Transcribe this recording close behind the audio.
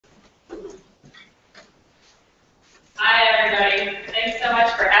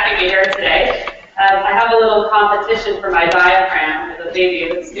much for having me here today. I have a little competition for my diaphragm as a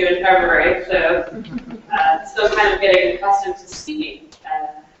baby that's due in February, so still kind of getting accustomed to speaking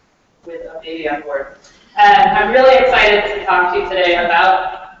with a baby on board. I'm really excited to talk to you today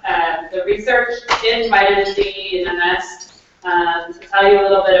about the research in vitamin D and MS, to tell you a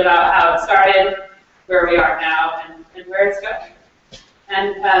little bit about how it started, where we are now, and where it's going.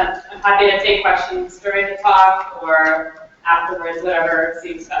 And I'm happy to take questions during the talk or afterwards, whatever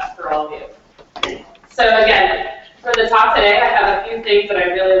seems best for all of you. So again, for the talk today, I have a few things that I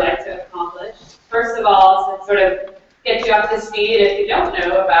really like to accomplish. First of all, to sort of get you up to speed if you don't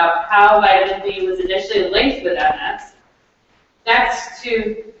know about how vitamin D was initially linked with MS. Next,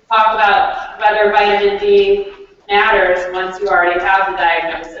 to talk about whether vitamin D matters once you already have the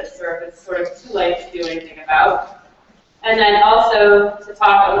diagnosis, or if it's sort of too late to do anything about. And then also to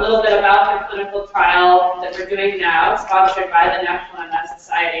talk a little bit about the clinical trial that we're doing now, sponsored by the National MS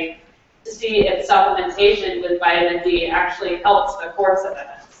Society, to see if supplementation with vitamin D actually helps the course of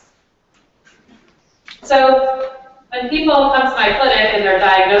MS. So when people come to my clinic and they're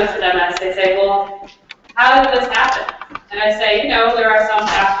diagnosed with MS, they say, well, how did this happen? And I say, you know, there are some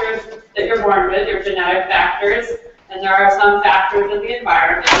factors that you're born with, your genetic factors, and there are some factors of the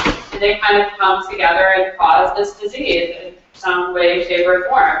environment, and they kind of come together and cause this disease in some way, shape, or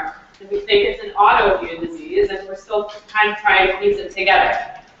form. And we think it's an autoimmune disease, and we're still kind of trying to piece it together.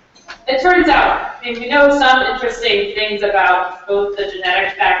 It turns out, I mean, we know some interesting things about both the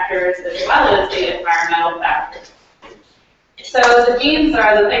genetic factors as well as the environmental factors. So the genes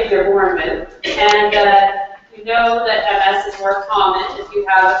are the things you're born with, and we know that MS is more common if you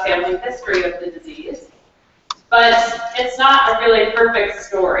have a family history of the disease. But it's not a really perfect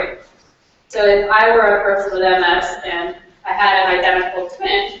story. So if I were a person with MS and I had an identical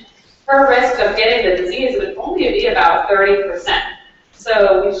twin, her risk of getting the disease would only be about 30%.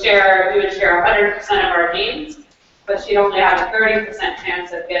 So we would share 100% of our genes, but she'd only have a 30%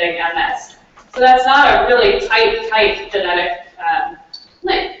 chance of getting MS. So that's not a really tight genetic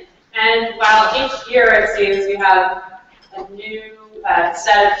link. And while each year it seems we have a new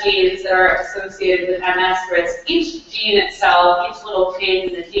set of genes that are associated with MS risk, each gene itself, each little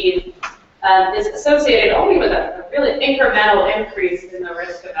change in the gene is associated only with a really incremental increase in the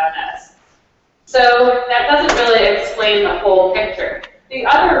risk of MS. So that doesn't really explain the whole picture. The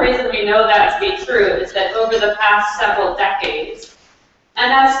other reason we know that to be true is that over the past several decades,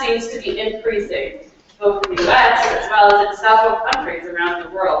 MS seems to be increasing, both in the US as well as in several countries around the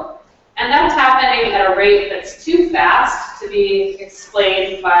world. And that's happening at a rate that's too fast to be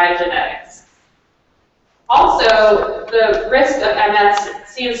explained by genetics. Also, the risk of MS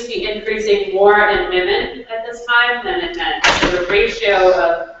seems to be increasing more in women at this time than in men. So the ratio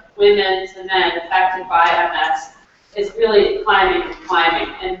of women to men affected by MS is really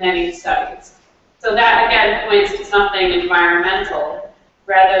climbing in many studies. So that, again, points to something environmental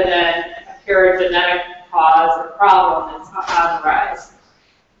rather than a pure genetic cause or problem that's on the rise.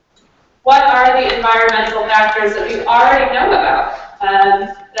 What are the environmental factors that we already know about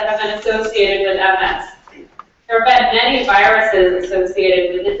that have been associated with MS? There have been many viruses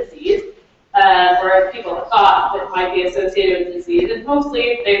associated with the disease, or people have thought that might be associated with the disease, and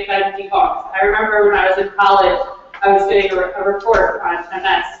mostly they've been debunked. I remember when I was in college, I was doing a report on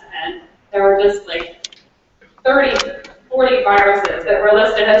MS, and there were just like 30, 40 viruses that were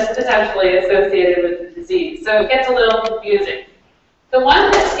listed as potentially associated with the disease. So it gets a little confusing. The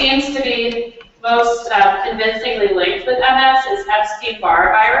one that seems to be most convincingly linked with MS is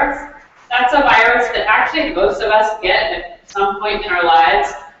Epstein-Barr virus. That's a virus that actually most of us get at some point in our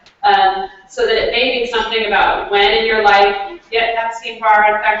lives, so that it may be something about when in your life you get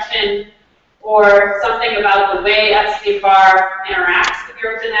Epstein-Barr infection, or something about the way Epstein-Barr interacts with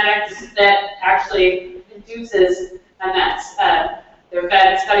your genetics that actually induces MS. There have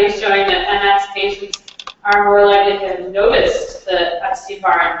been studies showing that MS patients are more likely to have noticed the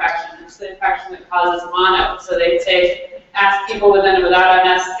Epstein-Barr infection. It's the infection that causes mono. So they'd say, ask people with and without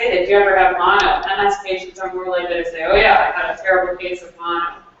MS, hey, did you ever have mono? MS patients are more likely to say, oh yeah, I had a terrible case of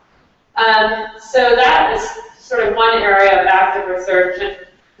mono. So that is sort of one area of active research. And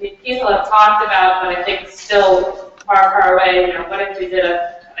people have talked about, but I think still far away, you know, what if we did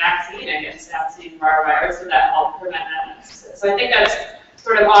a vaccine against Epstein-Barr virus? Would that help prevent MS? So I think that's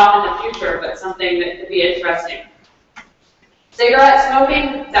sort of off in the future, but something that could be interesting. Cigarette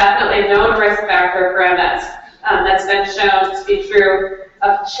smoking, definitely known risk factor for MS. That's been shown to be true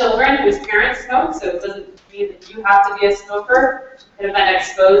of children whose parents smoke, so it doesn't mean that you have to be a smoker. That have been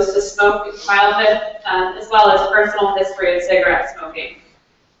exposed to smoke in childhood, as well as personal history of cigarette smoking.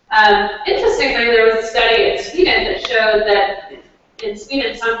 Interestingly, there was a study in Sweden that showed that in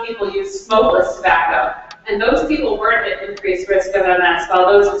Sweden, some people use smokeless tobacco, and those people weren't at increased risk of MS, while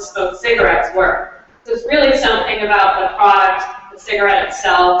those who smoked cigarettes were. So it's really something about the product, the cigarette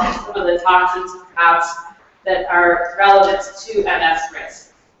itself, some of the toxins perhaps that are relevant to MS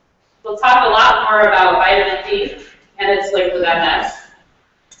risk. We'll talk a lot more about vitamin D and its link with MS.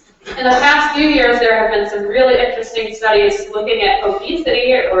 In the past few years, there have been some really interesting studies looking at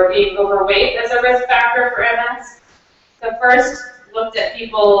obesity or being overweight as a risk factor for MS. The first looked at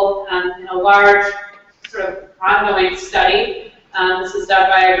people in a large sort of ongoing study. This was done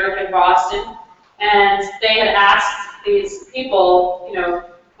by a group in Boston. And they had asked these people, you know,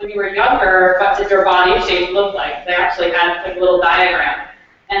 when you were younger, what did your body shape look like? They actually had like a little diagram.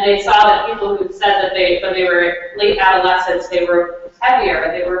 And they saw that people who said that when they were late adolescents, they were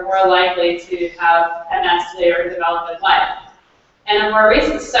heavier, they were more likely to have MS later in development life. And a more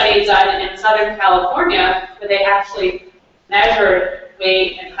recent study done in Southern California, where they actually measured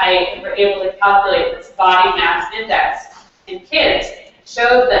weight and height and were able to calculate this body mass index in kids,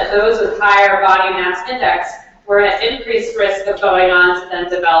 showed that those with higher body mass index were at increased risk of going on to then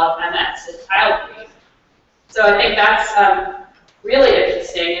develop MS in childhood. So I think that's really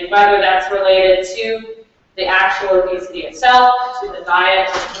interesting, and whether that's related to the actual obesity itself, to the diet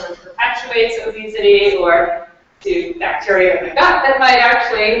that sort of perpetuates obesity, or to bacteria in the gut that might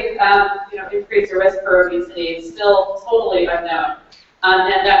actually increase the risk for obesity is still totally unknown.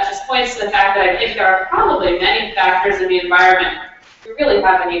 And that just points to the fact that I think there are probably many factors in the environment we really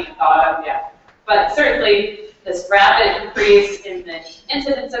haven't even thought of yet. But certainly this rapid increase in the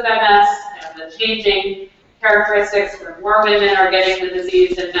incidence of MS and the changing characteristics where more women are getting the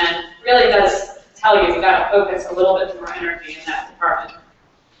disease than men really does tell you you've got to focus a little bit more energy in that department.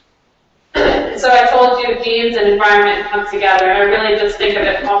 So I told you genes and environment come together, and I really just think of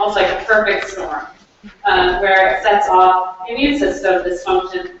it almost like a perfect storm, where it sets off immune system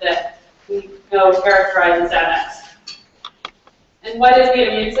dysfunction that we know characterizes MS. And what is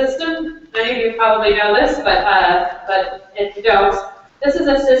the immune system? Many of you probably know this, but if you don't, this is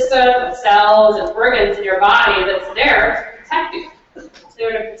a system of cells and organs in your body that's there to protect you. It's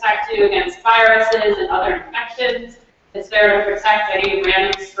there to protect you against viruses and other infections. It's there to protect any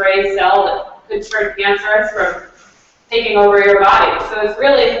random stray cell that could turn cancerous from taking over your body. So it's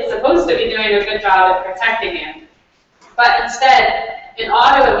really supposed to be doing a good job at protecting you. But instead, in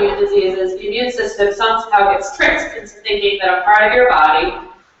autoimmune diseases, the immune system somehow gets tricked into thinking that a part of your body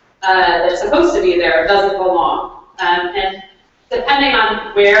that's supposed to be there doesn't belong. And depending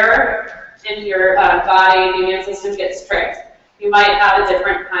on where in your body the immune system gets tricked, you might have a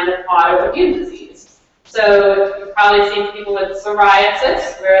different kind of autoimmune disease. So you've probably seen people with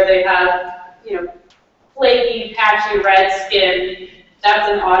psoriasis, where they have, flaky, patchy red skin. That's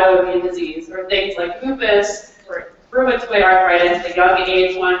an autoimmune disease. Or things like lupus or rheumatoid arthritis, the young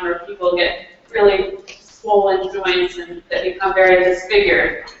age one, where people get really swollen joints and that become very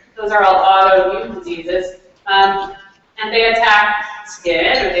disfigured. Those are all autoimmune diseases. And they attack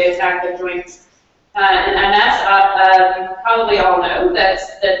skin, or they attack the joints. And MS, you probably all know that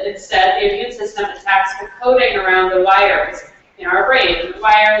instead the immune system attacks the coating around the wires in our brain. The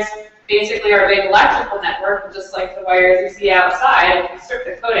wires basically are a big electrical network, just like the wires you see outside. If you strip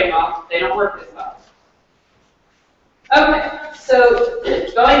the coating off, they don't work as well. Okay, so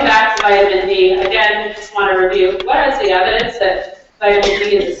going back to vitamin D, again, I just want to review what is the evidence that vitamin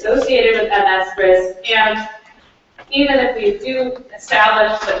D is associated with MS risk, and even if we do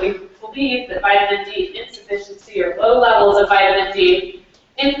establish that we believe that vitamin D insufficiency or low levels of vitamin D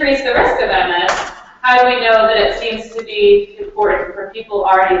increase the risk of MS, how do we know that it seems to be important for people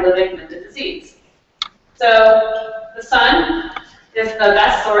already living with the disease? So the sun is the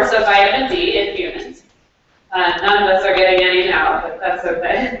best source of vitamin D in humans. None of us are getting any now, but that's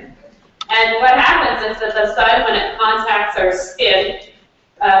okay. And what happens is that the sun, when it contacts our skin,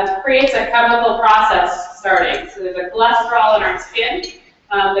 creates a chemical process starting. So there's a cholesterol in our skin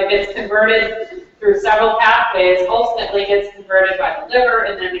that gets converted through several pathways, ultimately gets converted by the liver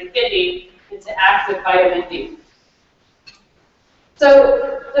and then the kidney into active vitamin D.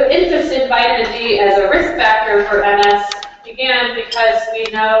 So the interest in vitamin D as a risk factor for MS began because we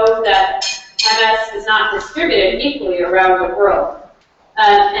know that MS is not distributed equally around the world.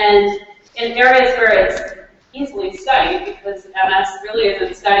 And in areas where it's easily studied, because MS really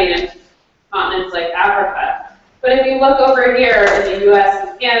isn't studied in continents like Africa. But if you look over here in the US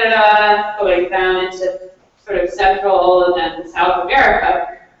and Canada, going down into sort of Central and then South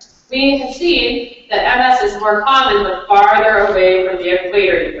America, we have seen that MS is more common the farther away from the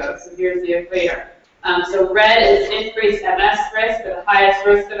equator you go. So here's the equator. So red is increased MS risk, or the highest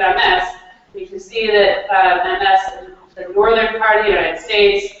risk of MS. You can see that MS in the northern part of the United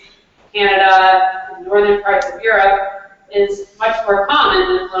States, Canada, and northern parts of Europe is much more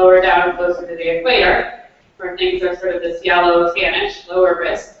common than lower down closer to the equator, where things are sort of this yellow, tannish, lower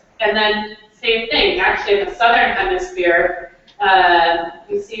risk. And then same thing, actually in the southern hemisphere,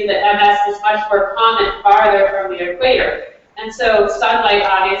 you see that MS is much more common farther from the equator. And so sunlight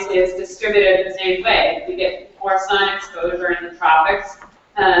obviously is distributed the same way. We get more sun exposure in the tropics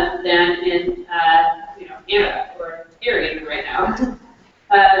than in Canada, or here even right now.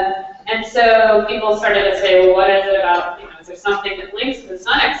 And so people started to say, well, what is it about, is there something that links to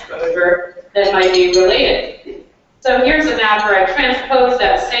sun exposure that might be related? So here's a map where I transposed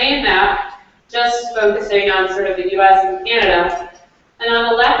that same map, just focusing on sort of the US and Canada. And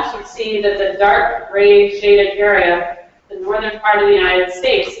on the left, you see that the dark gray shaded area, the northern part of the United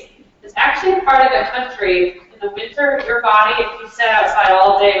States, is actually a part of the country. In the winter, your body, if you sat outside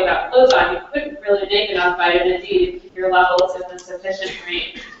all day without clothes on, you couldn't really make enough vitamin D to keep your levels in a sufficient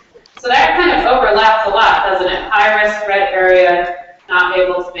range. So that kind of overlaps a lot, doesn't it? High-risk red area, not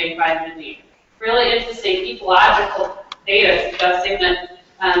able to make vitamin D. Really interesting ecological data suggesting that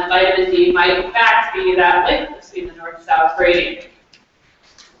vitamin D might in fact be that link between the north-south gradient.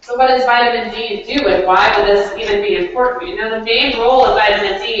 So what does vitamin D do, and why would this even be important? The main role of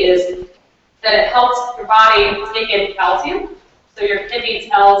vitamin D is that it helps your body take in calcium. So your kidney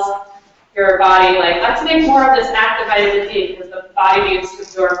tells your body, like, let's make more of this active vitamin D because the body needs to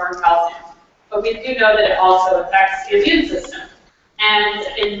absorb more calcium. But we do know that it also affects the immune system.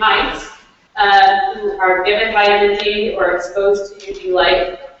 And in mice who are given vitamin D or exposed to UV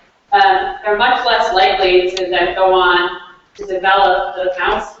light, they're much less likely to then go on to develop the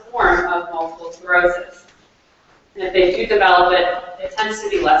mouse form of multiple sclerosis. And if they do develop it, it tends to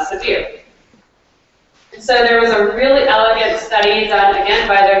be less severe. And so there was a really elegant study done, again,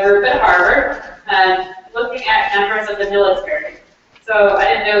 by the group at Harvard, looking at members of the military. So I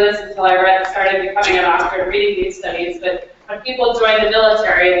didn't know this until I started becoming a doctor and reading these studies, but when people join the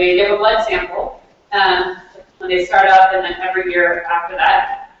military, they give a blood sample when they start up and then every year after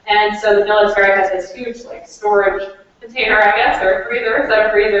that. And so the military has this huge storage container, I guess, or freezer, set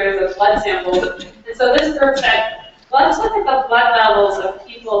of freezers of blood samples. And so this group said, let's look at the blood levels of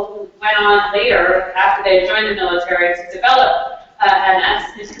people who went on later, after they joined the military, to develop MS,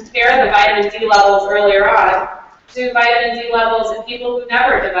 and compare the vitamin D levels earlier on to vitamin D levels in people who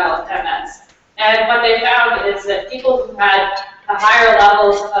never developed MS. And what they found is that people who had higher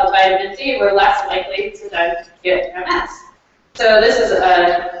levels of vitamin D were less likely to then get MS. So this is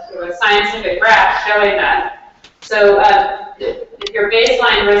a sort of scientific graph showing that. So if your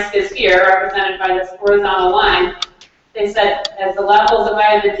baseline risk is here, represented by this horizontal line, they said as the levels of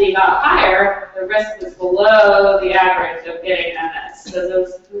vitamin D got higher, the risk was below the average of getting MS. So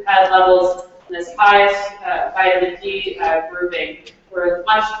those who had levels in this highest vitamin D grouping were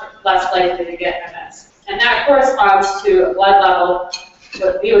much less likely to get MS. And that corresponds to a blood level,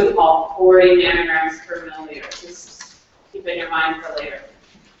 what we would call 40 nanograms per milliliter. Just keep in your mind for later.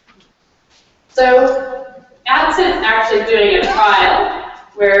 So absent actually doing a trial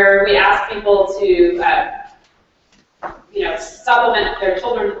where we ask people to supplement their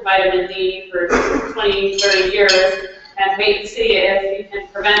children with vitamin D for 20, 30 years and wait and see if you can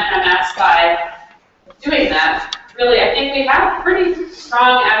prevent MS by doing that. Really, I think we have pretty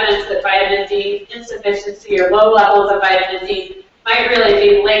strong evidence that vitamin D insufficiency or low levels of vitamin D might really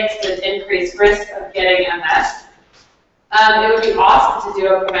be linked to increased risk of getting MS. It would be awesome to do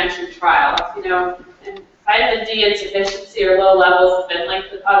a prevention trial. And vitamin D insufficiency or low levels have been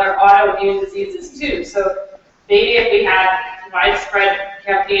linked with other autoimmune diseases too. So maybe if we had widespread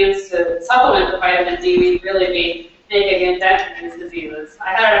campaigns to supplement with vitamin D, we'd really be making a dent in these diseases.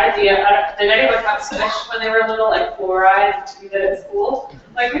 I had an idea. Did anyone have switch when they were little, like fluoride, we did at school?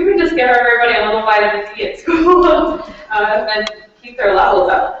 Like, we would just give everybody a little vitamin D at school and keep their levels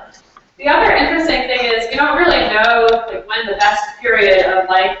up. The other interesting thing is we don't really know when the best period of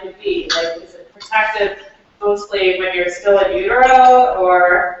life would be. Is it protective mostly when you're still in utero,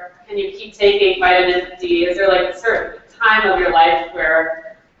 or can you keep taking vitamin D? Is there a certain time of your life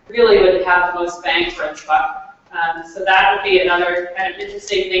where really would have the most bang for its buck? So that would be another kind of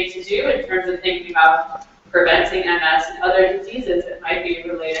interesting thing to do in terms of thinking about preventing MS and other diseases that might be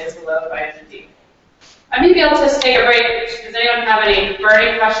related to low vitamin D. Maybe I'll just take a break. Does anyone have any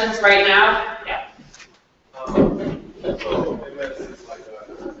burning questions right now? Yeah. So MS is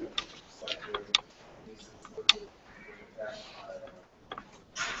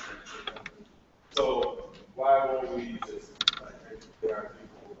so why won't we just there are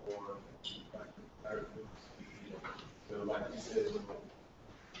people who are like you said,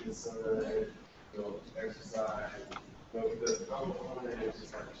 get sun, exercise, But the double hornet is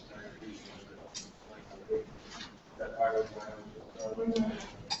just like a standard piece of that part of my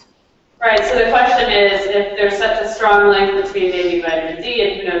Right, so the question is, if there's such a strong link between maybe vitamin D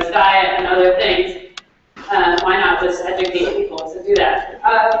and who knows diet and other things, why not just educate people to do that?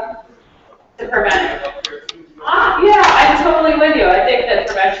 To prevent it. Yeah, I'm totally with you. I think that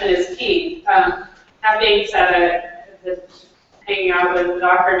prevention is key. That being said, hanging out with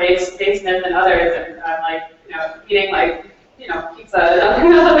Dr. Dave Smith and others, and like, eating like, pizza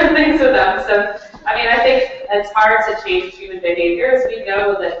and other things with them. So, I mean, I think it's hard to change human behaviors. We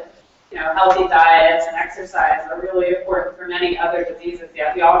know that, healthy diets and exercise are really important for many other diseases.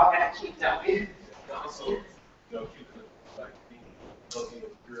 Yeah, we all kind of keep, don't we? Also, keep it like being healthy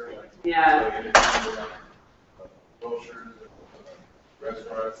and pure, like yeah. Groceries,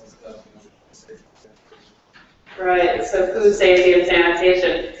 restaurants and stuff. Right. So food safety and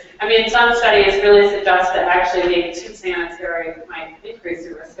sanitation. I mean, some studies really suggest that actually being too sanitary might increase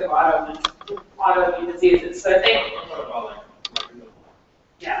the risk of autoimmune diseases. So I think. I'm talking about like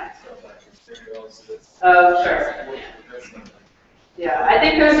yeah. Stuff like stereosis. Oh, sure. Yeah, I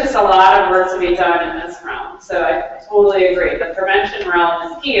think there's just a lot of work to be done in this realm. So I totally agree. The prevention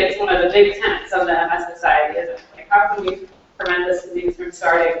realm is key. It's one of the big tenets of the MS Society, isn't it? Like, how can we prevent this disease from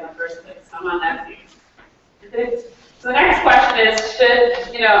starting in the first place? I'm on that team. So the next question is, should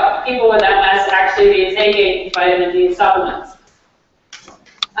people with MS actually be taking vitamin D supplements?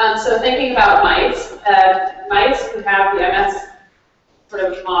 So thinking about mice who have the MS sort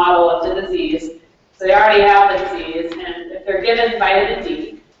of model of the disease, so they already have the disease, and if they're given vitamin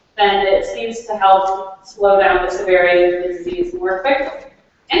D, then it seems to help slow down the severity of the disease more quickly.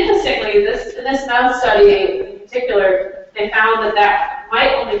 Interestingly, in this mouse study in particular, they found that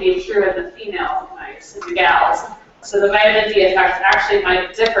might only be true in the female mice, in the gals. So the vitamin D effect actually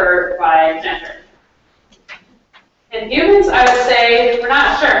might differ by gender. In humans, I would say we're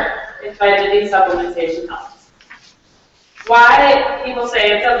not sure if vitamin D supplementation helps. Why people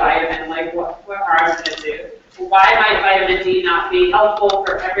say it's a vitamin, like what harm is it do? Why might vitamin D not be helpful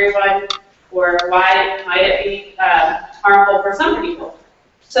for everyone, or why might it be harmful for some people?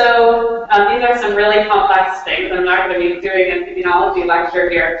 So these are some really complex things. I'm not going to be doing an immunology lecture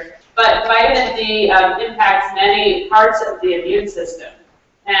here, but vitamin D impacts many parts of the immune system.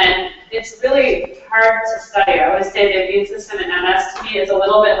 And it's really hard to study. I always say the immune system in MS to me is a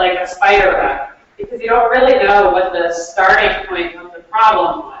little bit like a spider web, because you don't really know what the starting point of the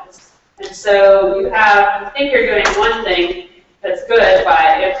problem was. And so you think you're doing one thing that's good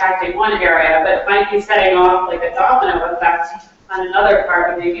by impacting one area, but it might be setting off like a domino effect on another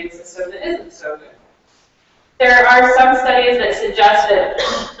part of the immune system that isn't so good. There are some studies that suggest that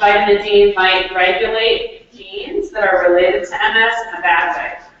vitamin D might regulate genes that are related to MS in a bad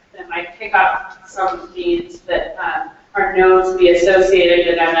way, that might pick up some genes that are known to be associated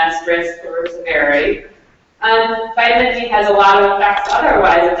with MS risk or severity. Vitamin D has a lot of effects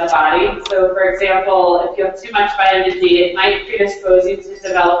otherwise in the body. So, for example, if you have too much vitamin D, it might predispose you to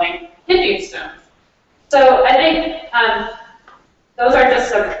developing kidney stones. So I think those are just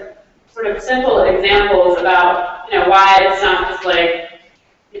some sort of simple examples about why it's not just like,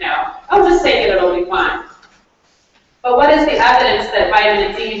 I'll just take it, it'll be fine. But what is the evidence that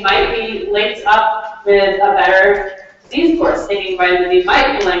vitamin D might be linked up with a better disease course? Taking vitamin D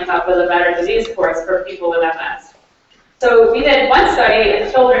might be linked up with a better disease course for people with MS. So we did one study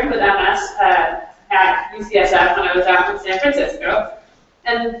in children with MS at UCSF when I was out in San Francisco.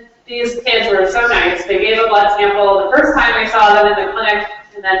 And these kids were so nice. They gave a blood sample the first time we saw them in the clinic,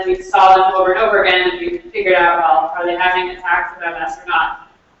 and then we saw them over and over again, and we figured out, well, are they having attacks of MS or not?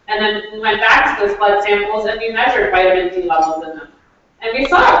 And then we went back to those blood samples, and we measured vitamin D levels in them. And we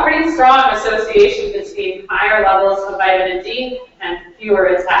saw a pretty strong association between higher levels of vitamin D and fewer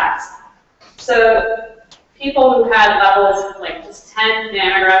attacks. So people who had levels of like just 10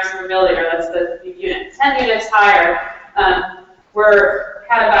 nanograms per milliliter, that's the unit, 10 units higher,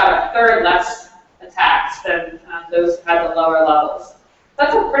 had about a third less attacks than those who had the lower levels.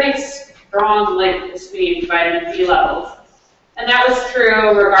 That's a pretty strong link between vitamin D levels. And that was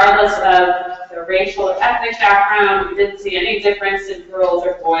true regardless of the racial or ethnic background. We didn't see any difference in girls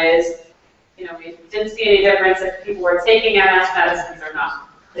or boys. We didn't see any difference if people were taking MS medicines or not.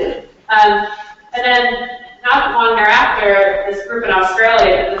 And then not long thereafter, this group in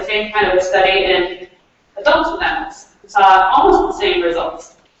Australia did the same kind of a study in adults with MS. We saw almost the same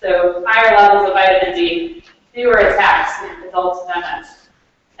results. So higher levels of vitamin D, fewer attacks in adults with MS.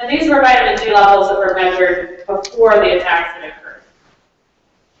 And these were vitamin D levels that were measured before the attacks had occurred.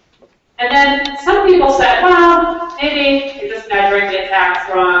 And then some people said, well, maybe you're just measuring the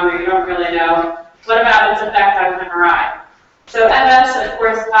attacks wrong, or you don't really know. What about its effect on MRI? So MS, of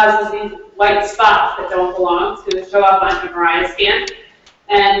course, causes these white spots that don't belong to show up on MRI scan.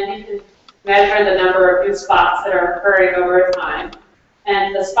 And you can measure the number of new spots that are occurring over time.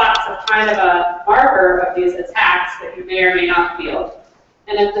 And the spots are kind of a marker of these attacks that you may or may not feel.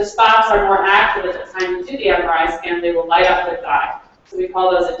 And if the spots are more active at the time you do the MRI scan, they will light up the dye. So we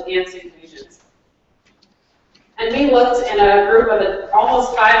call those enhancing lesions. And we looked in a group of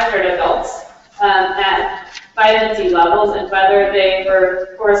almost 500 adults at vitamin D levels and whether they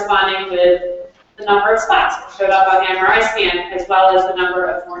were corresponding with the number of spots that showed up on the MRI scan, as well as the number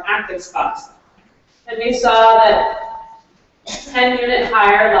of more active spots. And we saw that 10-unit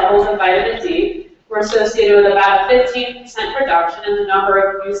higher levels of vitamin D were associated with about a 15% reduction in the number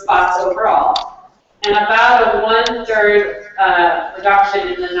of new spots overall, and about a 1/3 reduction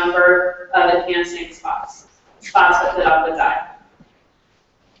in the number of enhancing spots that lit up the dye.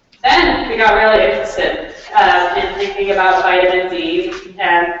 Then we got really interested in thinking about vitamin D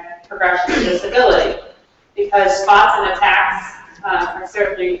and progression of disability, because spots and attacks are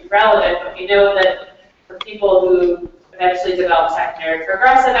certainly relevant, but we know that for people who eventually develop secondary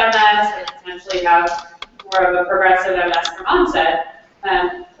progressive MS or potentially have more of a progressive MS from onset,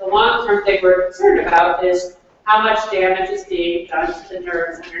 the long-term thing we're concerned about is how much damage is being done to the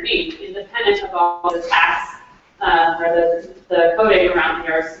nerves underneath, independent of all the attacks or the coating around the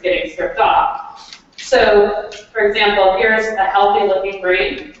nerves getting stripped off. So, for example, here's a healthy-looking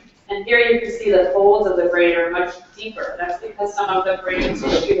brain, and here you can see the folds of the brain are much deeper. That's because some of the brain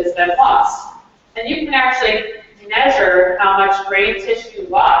tissue has been lost. And you can actually measure how much brain tissue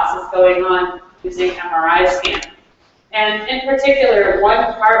loss is going on using MRI scan. And in particular,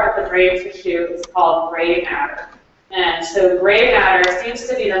 one part of the brain tissue is called gray matter. And so gray matter seems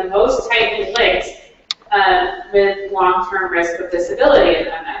to be the most tightly linked with long-term risk of disability in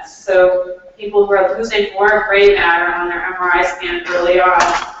MS. So people who are losing more gray matter on their MRI scan early on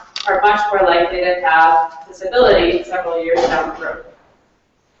are much more likely to have disability several years down the road.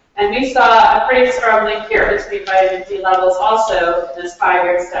 And we saw a pretty strong link here between vitamin D levels also in this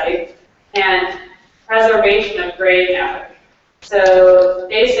 5-year study and preservation of gray matter. So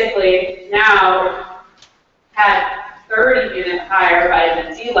basically now at 30-unit higher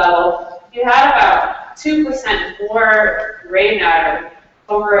vitamin D level, you had about 2% more gray matter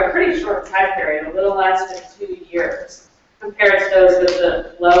over a pretty short time period, a little less than 2 years, compared to those with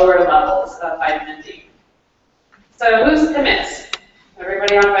the lower levels of vitamin D. So who's convinced?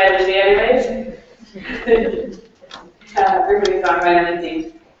 Everybody on vitamin D, anyways? Everybody's on vitamin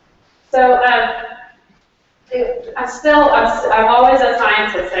D. So I'm always a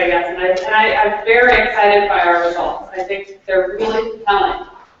scientist, I guess, and I'm very excited by our results. I think they're really compelling.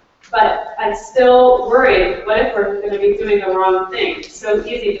 But I'm still worried, what if we're going to be doing the wrong thing? It's so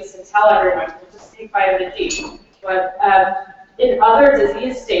easy just to tell everyone, just take vitamin D. But in other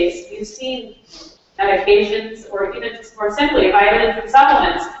disease states, you've seen medications, or even just more simply, vitamins and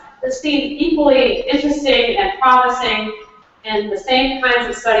supplements that seem equally interesting and promising in the same kinds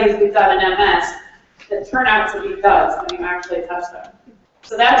of studies we've done in MS that turn out to be duds when you actually test them.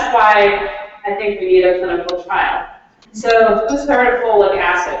 So that's why I think we need a clinical trial. So who's heard of folic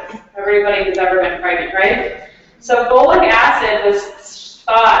acid? Everybody who's ever been pregnant, right? So folic acid was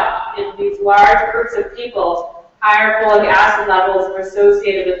thought in these large groups of people, higher folic acid levels were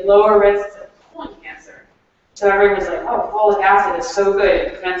associated with lower risks of colon cancer. So everyone's like, oh, folic acid is so good,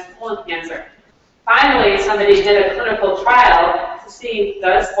 it prevents colon cancer. Finally, somebody did a clinical trial to see,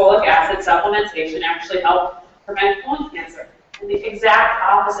 does folic acid supplementation actually help prevent colon cancer? And the exact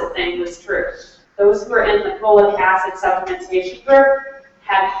opposite thing was true. Those who were in the folic acid supplementation group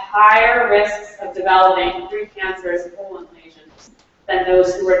had higher risks of developing precancerous colon lesions than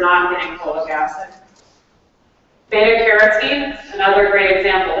those who were not getting folic acid. Beta-carotene, another great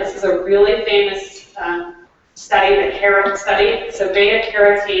example. This is a really famous study, the CAROT study. So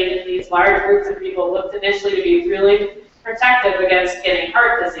beta-carotene in these large groups of people looked initially to be really protective against getting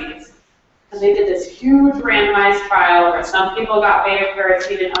heart disease. And they did this huge randomized trial where some people got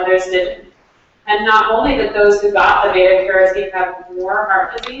beta-carotene and others didn't. And not only did those who got the beta-carotene have more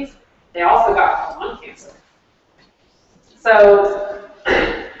heart disease, they also got lung cancer. So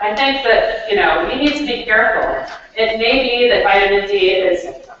I think that, we need to be careful. It may be that vitamin D is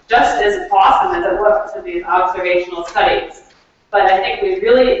just as awesome as it looks in these observational studies. But I think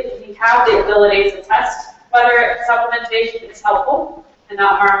we have the ability to test whether supplementation is helpful and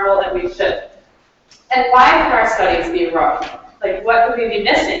not harmful, and we should. And why could our studies be wrong? Like, what could we be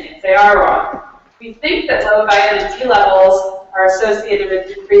missing if they are wrong? We think that low vitamin D levels are associated with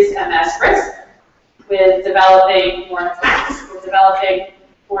decreased MS risk, with developing more attacks, with developing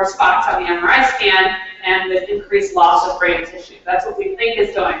more spots on the MRI scan and with increased loss of brain tissue. That's what we think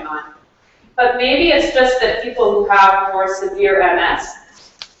is going on. But maybe it's just that people who have more severe MS,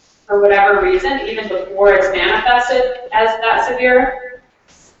 for whatever reason, even before it's manifested as that severe,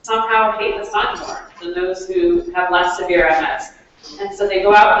 somehow hate the sun more than those who have less severe MS. And so they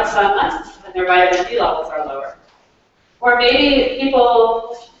go out in the sun less, and their vitamin D levels are lower. Or maybe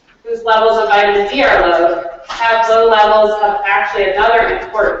people whose levels of vitamin D are low have low levels of actually another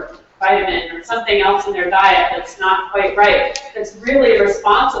important vitamin or something else in their diet that's not quite right, that's really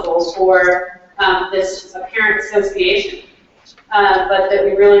responsible for this apparent association, but that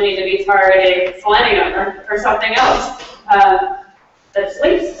we really need to be targeting selenium or something else that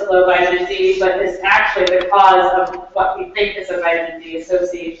links to low vitamin D, but is actually the cause of what we think is a vitamin D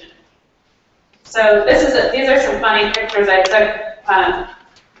association. So these are some funny pictures I took.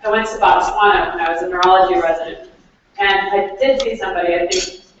 I went to Botswana when I was a neurology resident, and I did see somebody I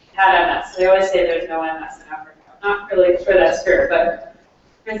think had MS. They always say there's no MS in Africa. I'm not really sure that's true, but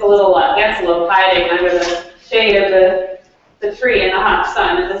there's a little antelope hiding under the shade of the tree in the hot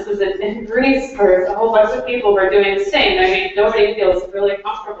sun. And this was in Greece where a whole bunch of people were doing the same. I mean, nobody feels really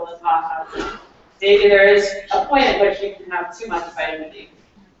comfortable in hot sun. Maybe there is a point at which you can have too much vitamin D.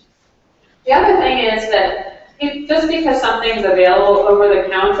 The other thing is that just because something's available over the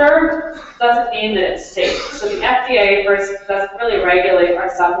counter doesn't mean that it's safe. So the FDA first doesn't really regulate our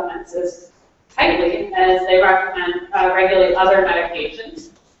supplements as tightly as they recommend regulate other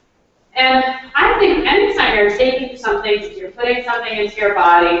medications. And I think anytime you're taking something, you're putting something into your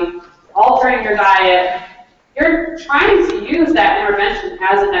body, altering your diet, you're trying to use that intervention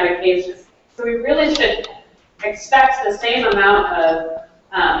as a medication. So we really should expect the same amount of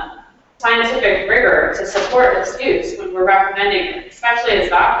scientific rigor to support its use when we're recommending it, especially as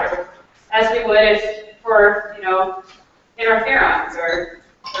doctors, as we would if for interferons or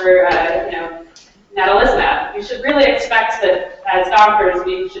natalizumab. We should really expect that as doctors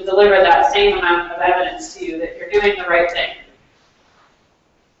we should deliver that same amount of evidence to you that you're doing the right thing.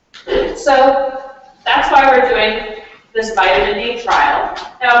 So that's why we're doing this vitamin D trial.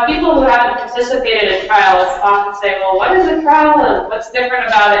 Now, people who haven't participated in trials often say, well, what is a trial and what's different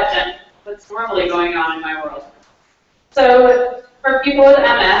about it than what's normally going on in my world? So for people with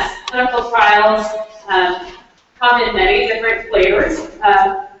MS, clinical trials come in many different flavors.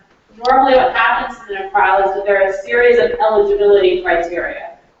 Normally what happens in a trial is that there are a series of eligibility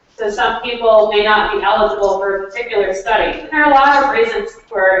criteria. So some people may not be eligible for a particular study. And there are a lot of reasons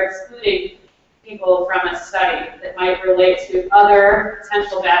for excluding people from a study that might relate to other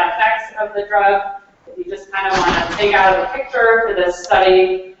potential bad effects of the drug that you just kind of want to take out of the picture for this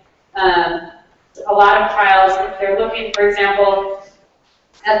study. A lot of trials, if they're looking, for example,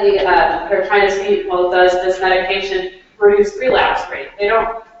 at they're trying to see, well, does this medication reduce relapse rate?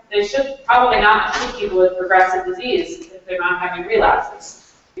 They should probably not treat people with progressive disease if they're not having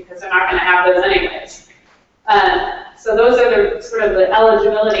relapses, because they're not going to have those anyways. So those are the sort of the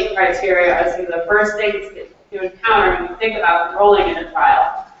eligibility criteria as the first things that you encounter when you think about enrolling in a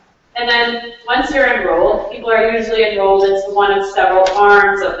trial. And then once you're enrolled, people are usually enrolled into one of several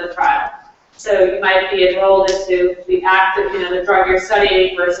arms of the trial. So you might be enrolled into the active, the drug you're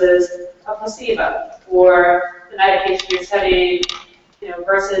studying versus a placebo, or the medication you're studying,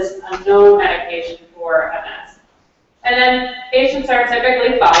 versus a known medication for MS. And then patients are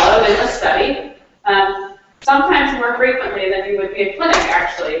typically followed in the study, sometimes more frequently than you would be in clinic,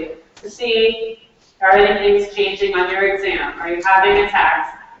 actually, to see, are anything changing on your exam? Are you having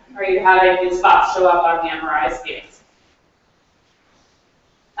attacks? Are you having new spots show up on the MRI scans?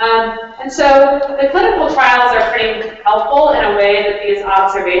 And so the clinical trials are pretty helpful in a way that these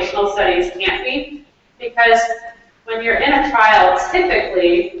observational studies can't be, because when you're in a trial,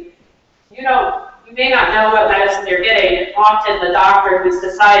 typically, you may not know what medicine you're getting, and often the doctor who's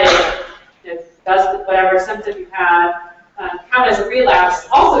decided, does whatever symptom you have count as a relapse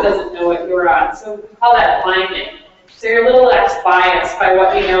also doesn't know what you're on. So we call that blinding. So you're a little less biased by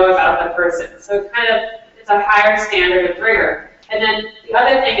what you know about the person. So it's a higher standard of rigor. And then the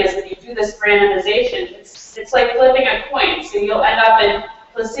other thing is when you do this randomization, it's like flipping a coin. So you'll end up in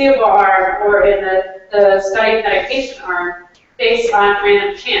placebo arm or in the study medication arm based on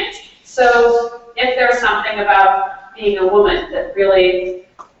random chance. So if there's something about being a woman that really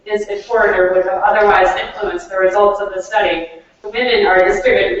is important or would have otherwise influenced the results of the study, the women are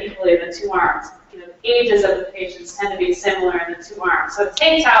distributed equally in the two arms. The ages of the patients tend to be similar in the two arms. So it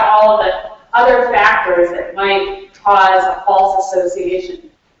takes out all of the other factors that might cause a false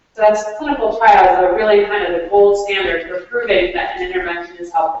association. So that's clinical trials are really kind of the gold standard for proving that an intervention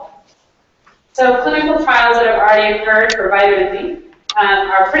is helpful. So clinical trials that have already occurred for vitamin D.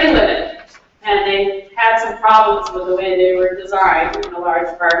 are pretty limited. And they had some problems with the way they were designed in a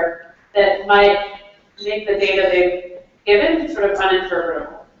large part that might make the data they've given sort of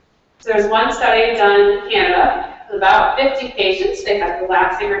uninterpretable. So there's one study done in Canada with about 50 patients. They had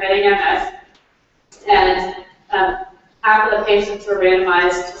relapsing or remitting MS. And half of the patients were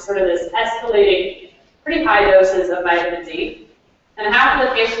randomized to sort of this escalating, pretty high doses of vitamin D. And half of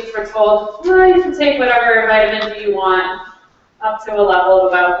the patients were told, well, you can take whatever vitamin D you want, up to a level of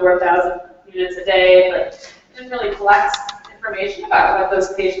about 4,000 units a day, but didn't really collect information about what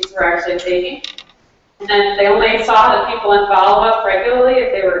those patients were actually taking. And then they only saw the people in follow-up regularly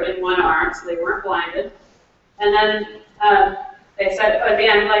if they were in one arm, so they weren't blinded. And then they said at the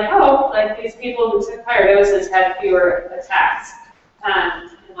end, like, oh, like these people who took higher doses had fewer attacks and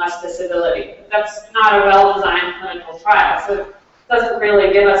less disability. That's not a well-designed clinical trial, so it doesn't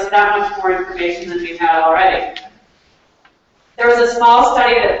really give us that much more information than we had already. There was a small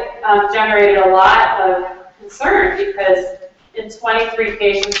study that generated a lot of concern because in 23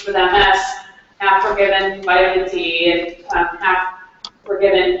 patients with MS, half were given vitamin D and half were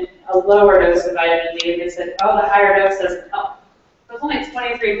given a lower dose of vitamin D. And they said, oh, the higher dose doesn't help. It was only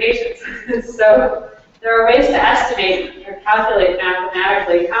 23 patients. So there are ways to estimate or calculate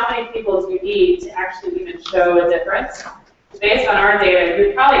mathematically how many people do you need to actually even show a difference. Based on our data, you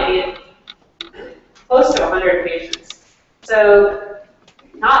would probably need close to 100 patients. So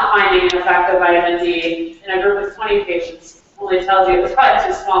not finding an effect of vitamin D in a group of 20 patients only tells you it's probably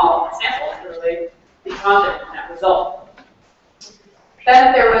too small a sample to really be confident in that result.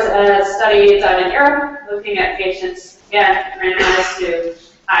 Then there was a study done in Europe looking at patients, again, randomized to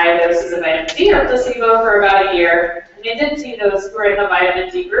high doses of vitamin D or placebo for about a year. And they did see those who were in the vitamin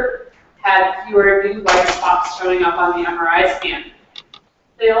D group had fewer new white spots showing up on the MRI scan.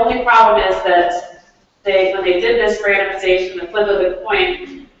 The only problem is that when they did this randomization, the flip of the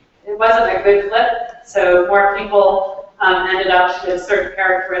coin, it wasn't a good flip. So more people ended up with certain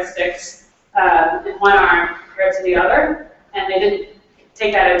characteristics in one arm compared to the other, and they didn't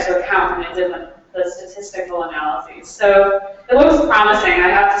take that into account when they did the statistical analyses. So it looks promising. I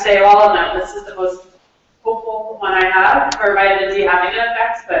have to say, all of them, this is the most hopeful one I have for vitamin D having an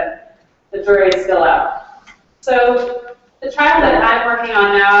effect, but the jury is still out. So the trial that I'm working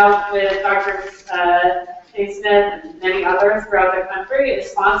on now with Dr. Smith and many others throughout the country is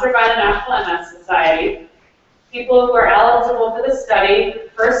sponsored by the National MS Society. People who are eligible for the study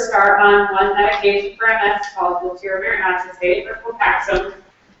first start on one medication for MS called glutathione acetate or Copaxone.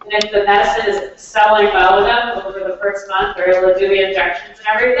 And if the medicine is selling well with them over the first month, they're able to do the injections and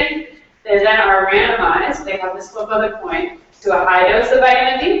everything. They then are randomized. They have this flip of the coin to a high dose of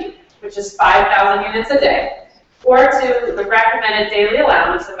vitamin D, which is 5,000 units a day, or to the recommended daily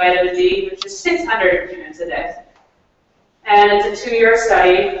allowance of vitamin D, which is 600 units a day. And it's a 2-year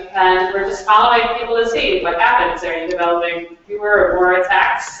study, and we're just following people to see what happens. Are you developing fewer or more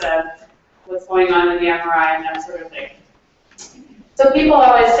attacks? What's going on in the MRI and that sort of thing. So people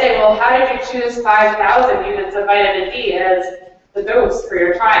always say, well, how did you choose 5,000 units of vitamin D as the dose for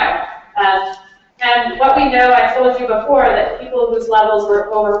your trial? And what we know, I told you before, that people whose levels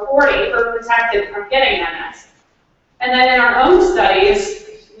were over 40 were protected from getting MS. And then in our own studies,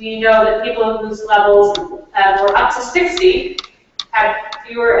 we know that people whose levels were up to 60 had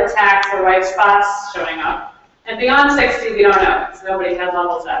fewer attacks or white spots showing up. And beyond 60, we don't know, because nobody had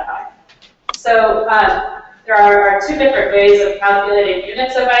levels that high. So there are 2 different ways of calculating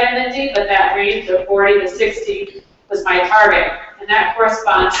units of vitamin D, but that range of 40 to 60 was my target. And that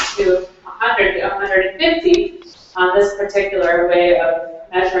corresponds to 100 to 150 on this particular way of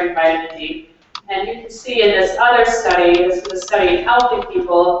measuring vitamin D. And you can see in this other study, this was a study in healthy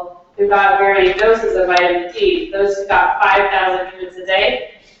people who got varying doses of vitamin D. Those who got 5,000 units a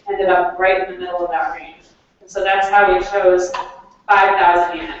day ended up right in the middle of that range. And so that's how we chose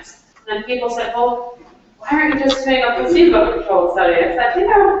 5,000 units. And then people said, well, why aren't you just doing a placebo-controlled study? I said, you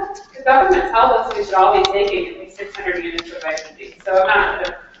know, the government tells us we should all be taking at least 600 units of vitamin D. So I'm not going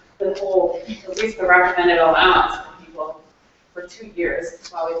to withhold at least the recommended allowance for people for 2 years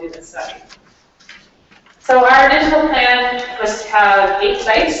while we do this study. So our initial plan was to have 8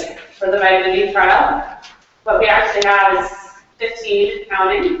 sites for the vitamin D trial. What we actually have is 15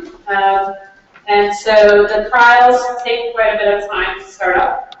 counting. And so the trials take quite a bit of time to start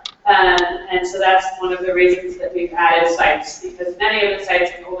up. And so that's one of the reasons that we've added sites, because many of the sites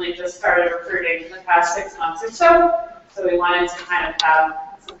have only just started recruiting in the past 6 months or so. So we wanted to kind of have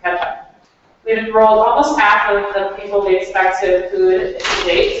some catch up. We've enrolled almost half of the people we expect to include to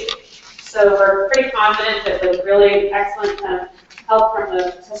date. So we're pretty confident that with really excellent help from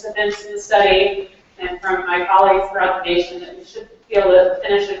the participants in the study and from my colleagues throughout the nation that we should be able to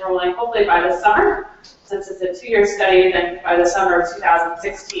finish enrolling hopefully by the summer. Since it's a 2-year study, then by the summer of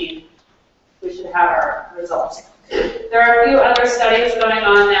 2016, we should have our results. There are a few other studies going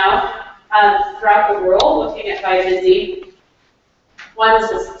on now throughout the world looking at vitamin D. One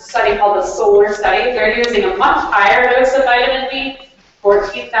is a study called the SOLAR study. They're using a much higher dose of vitamin D,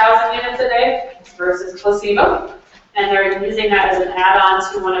 14,000 units a day versus placebo. And they're using that as an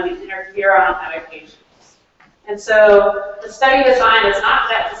add-on to one of the interferon medications. And so the study design is not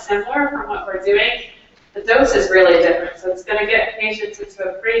that dissimilar from what we're doing. The dose is really different. So it's going to get patients into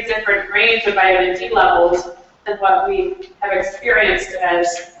a pretty different range of vitamin D levels than what we have experienced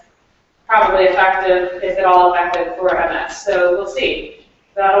as probably effective, if at all effective, for MS. So we'll see.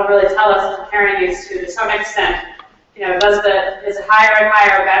 That'll really tell us, comparing these two to some extent, you know, is it higher and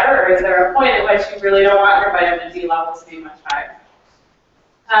higher better, or is there a point at which you really don't want your vitamin D levels to be much higher?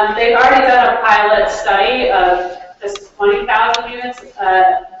 They've already done a pilot study of just 20,000 units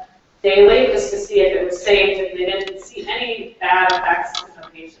daily, just to see if it was safe, and they didn't see any bad effects in the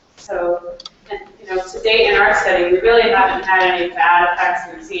patients. So, you know, to date in our study, we really haven't had any bad effects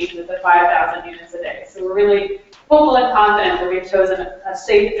we've seen with the 5,000 units a day. So we're really hopeful and confident that we've chosen a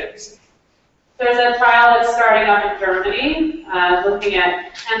safe dose. There's a trial that's starting up in Germany, looking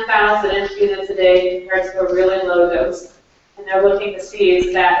at 10,000 units a day compared to a really low dose. And they're looking to see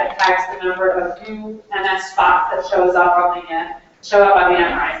if that impacts the number of new MS spots that show up on the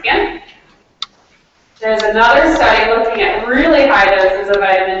MRI scan. There's another study looking at really high doses of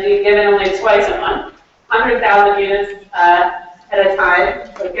vitamin D given only twice a month, 100,000 units at a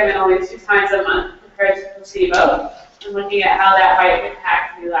time, but given only 2 times a month compared to placebo, and looking at how that might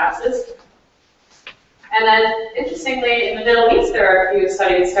impact relapses. And then, interestingly, in the Middle East, there are a few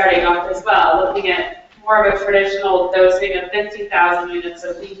studies starting off as well, looking at more of a traditional dosing of 50,000 units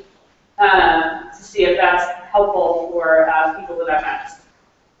a week to see if that's helpful for people with MS.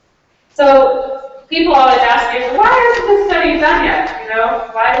 So people always ask me, well, why isn't this study done yet? You know,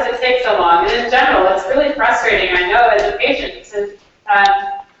 why does it take so long? And in general, it's really frustrating, I know, as a patient to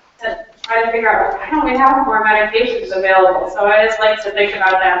try to figure out, why don't we have more medications available? So I just like to think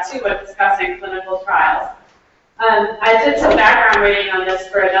about that too when discussing clinical trials. I did some background reading on this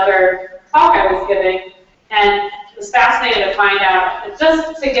for another talk I was giving, and it was fascinating to find out that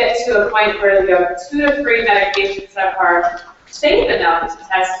just to get to a point where you have 2 to 3 medications that are safe enough to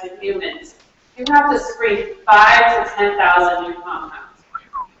test in humans, you have to screen 5,000 to 10,000 new compounds.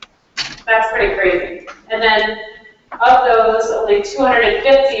 That's pretty crazy. And then of those, only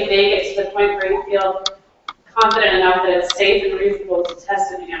 250 make it to the point where you feel confident enough that it's safe and reasonable to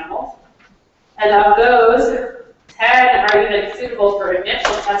test in animals. And of those, 10 are even suitable for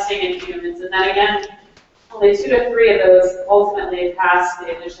initial testing in humans. And then again, only 2 to 3 of those ultimately pass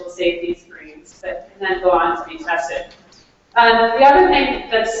the initial safety screens, and then go on to be tested. The other thing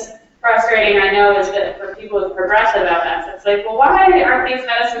that's frustrating, I know, is that for people with progressive MS, it's like, well, why aren't these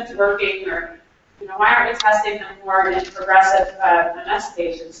medicines working, or why aren't we testing them more in progressive MS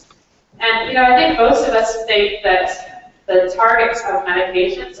patients? And I think most of us think that the targets of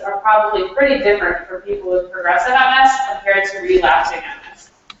medications are probably pretty different for people with progressive MS compared to relapsing MS.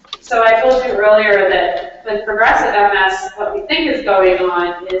 So I told you earlier that with progressive MS, what we think is going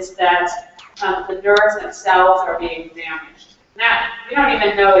on is that the nerves themselves are being damaged. Now, we don't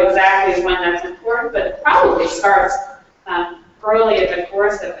even know exactly when that's important, but it probably starts early in the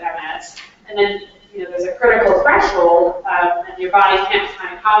course of MS. And then, there's a critical threshold, and your body can't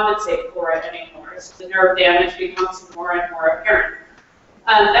kind of compensate for it anymore. So the nerve damage becomes more and more apparent.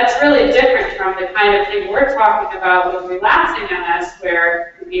 That's really different from the kind of thing we're talking about with relapsing MS,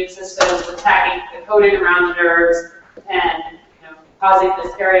 where the immune system is attacking the coating around the nerves and causing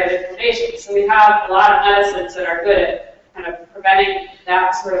this area of inflammation. So we have a lot of medicines that are good at kind of preventing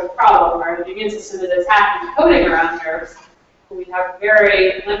that sort of problem, where the immune system is attacking the coating around nerves. We have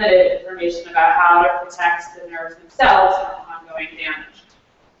very limited information about how to protect the nerves themselves from ongoing damage.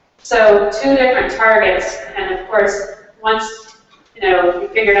 So 2 different targets, and of course, once we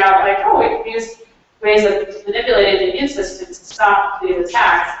figured out, like, oh, we can use ways of manipulating the immune system to stop these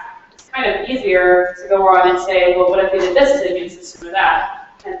attacks, it's kind of easier to go on and say, well, what if we did this to the immune system or that?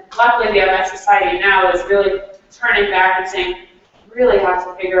 And luckily, the MS Society now is really turning back and saying, we really have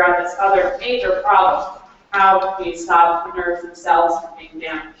to figure out this other major problem. How can we stop the nerves themselves from being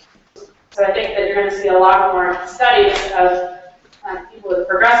damaged? So I think that you're going to see a lot more studies of people with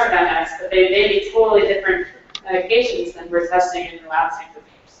progressive MS, but they may be totally different medications than we're testing in relapsing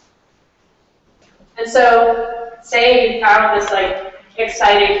disease. And so, say you found this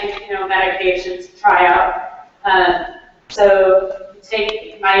exciting medication to try out. So you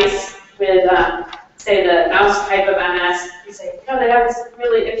take mice with say, the mouse type of MS, you say, they have this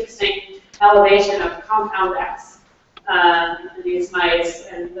really interesting elevation of compound X in these mice,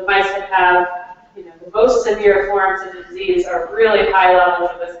 and the mice that have, the most severe forms of the disease are really high levels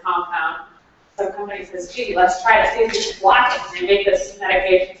of this compound. So a company says, gee, let's try to see if we can block it. And they make this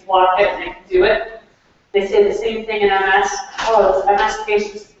medication to block it, and they can do it. They say the same thing in MS. Oh, MS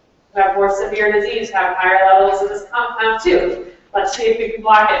patients who have more severe disease have higher levels of this compound too. Let's see if we can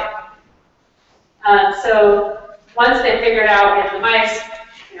block it. So once they figured out in the mice,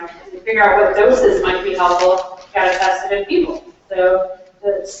 they figure out what doses might be helpful, got to test it in people. So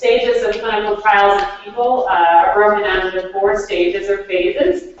the stages of clinical trials in people are broken down into 4 stages or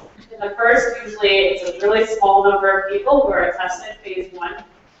phases. In the first, usually it's a really small number of people who are tested, phase 1.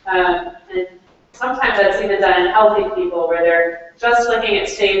 And sometimes that's even done in healthy people where they're just looking at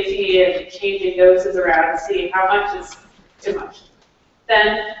safety and changing doses around to see how much is too much.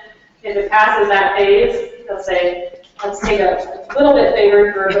 Then, if it passes that phase, they'll say, let's take a little bit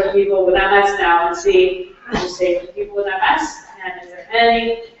bigger group of people with MS now and see how safe for people with MS, and is there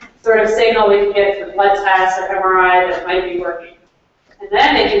any sort of signal we can get from blood tests or MRI that might be working. And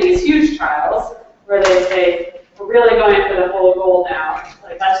then they do these huge trials where they say, we're really going for the whole goal now.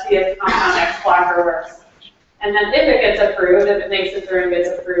 Like, let's see if compound X blocker works. And then if it gets approved, if it makes it through and gets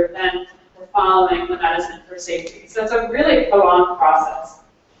approved, then we're following the medicine for safety. So it's a really prolonged process.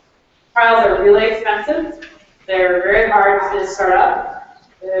 Trials are really expensive. They're very hard to start up.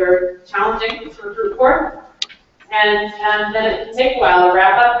 They're challenging to recruit for. And then it can take a while to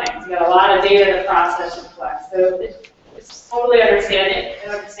wrap up things. You got a lot of data to process and collect. So it's totally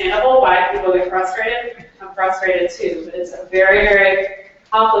understandable why people get frustrated. I'm frustrated too, but it's a very, very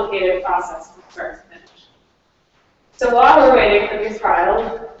complicated process from start to finish. So while we're waiting for these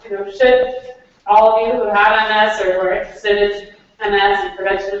trials, should all of you who have MS or who are interested in MS and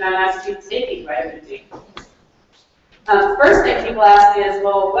prevention of MS keep taking vitamin D? First thing people ask me is,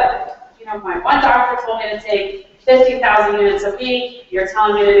 well, my one doctor told me to take 50,000 units a week. You're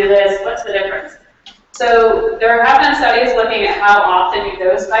telling me to do this. What's the difference? So there have been studies looking at how often you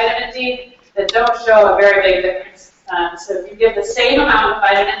dose vitamin D that don't show a very big difference. So if you give the same amount of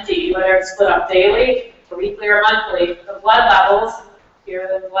vitamin D, whether it's split up daily, or weekly, or monthly, the blood levels, here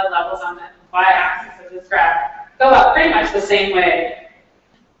are the blood levels on the y-axis of this graph, go up pretty much the same way.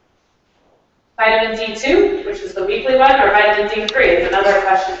 Vitamin D2, which is the weekly one, or vitamin D3 is another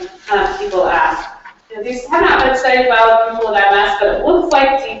question people ask. These have not been studied well with people with MS, but it looks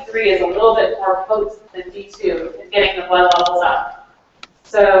like D3 is a little bit more potent than D2 in getting the blood levels up.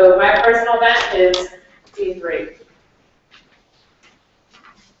 So my personal bet is D3.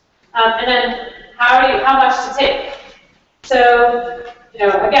 And then how much to take? So,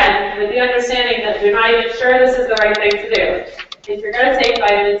 again, with the understanding that you're not even sure this is the right thing to do, if you're going to take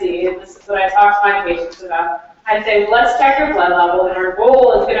vitamin D, and this is what I talk to my patients about, I'd say, let's check your blood level, and our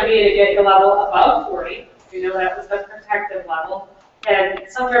goal is going to be to get your level above 40. That was the protective level, and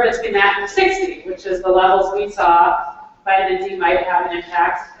somewhere between that and 60, which is the levels we saw vitamin D might have an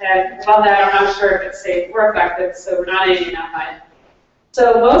impact. And above that, I'm not sure if it's safe or effective, so we're not aiming that high.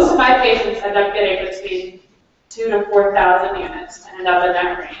 So most of my patients end up getting between 2,000 to 4,000 units and end up in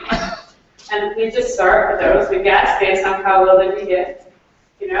that range. And we just start with those. We guess based on how low they can get.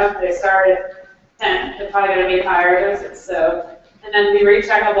 If they start at 10, they're probably going to be higher doses. So, and then we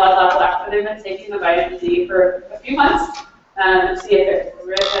recheck the blood level after they've been taking the vitamin D for a few months and see if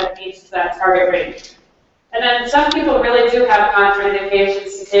it meets that target range. And then some people really do have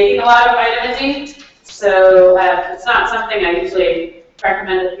contraindications to taking a lot of vitamin D. So it's not something I usually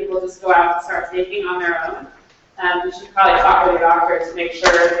recommend that people just go out and start taking on their own. You should probably talk with your doctor to make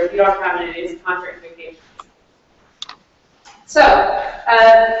sure that you don't have any of these contraindications. So,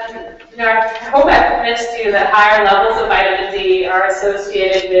 I hope I've convinced you that higher levels of vitamin D are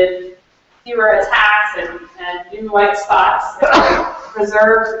associated with fewer attacks and new white spots and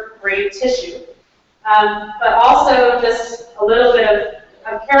preserved brain tissue. But also just a little bit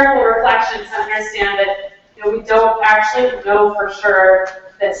of careful reflection to understand that we don't actually know for sure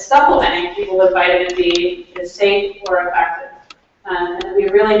that supplementing people with vitamin D is safe or effective. And we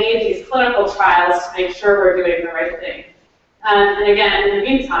really need these clinical trials to make sure we're doing the right thing. And again, in the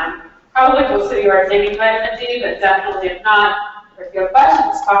meantime, probably most of you are taking vitamin D, but definitely if not, or if you have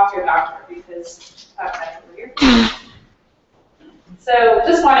questions, talk to your doctor because that's over here. So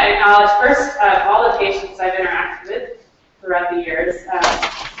just want to acknowledge first all the patients I've interacted with throughout the years.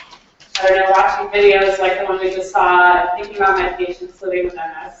 I don't know, watching videos like the one we just saw, thinking about my patients living with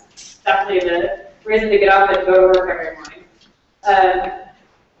MS. Definitely the reason to get up and go to work every morning.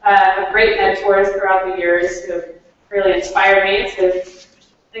 Great mentors throughout the years who have really inspired me to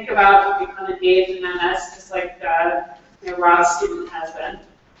think about becoming engaged in MS, just like Rob's student has been.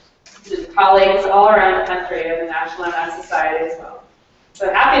 And colleagues all around the country of the National MS Society as well.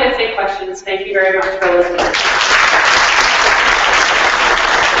 So happy to take questions. Thank you very much for listening.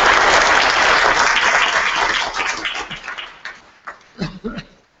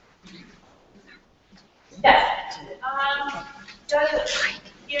 Yes.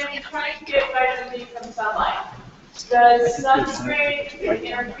 You're trying to get vitamin D from sunlight. Does sunscreen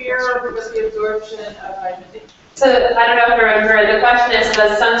interfere with the absorption of vitamin D? So I don't know if you remember, the question is,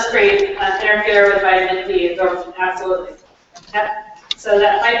 does sunscreen interfere with vitamin D absorption? Absolutely. Yep. So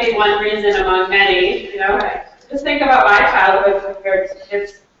that might be one reason among many, Right. Just think about my childhood compared to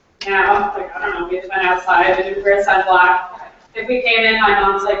kids now. Like, I don't know, we just went outside, we didn't wear sunblock. If we came in, my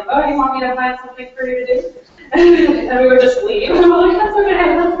mom's like, oh, you want me to find something for you to do? And we would just leave. And I'm like, that's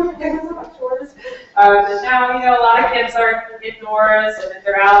okay, that's not chores. And now, a lot of kids are indoors, and if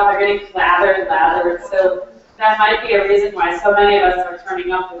they're out, they're getting lathered. So that might be a reason why so many of us are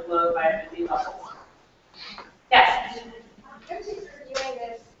turning up with low vitamin D levels. Yes? I'm just reviewing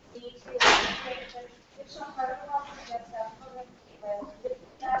this need to create the fictional protocol for the supplement with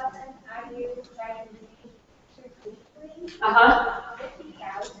 50,000 IU vitamin D weekly.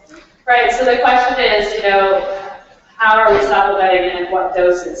 50,000. Right, so the question is, how are we supplementing and at what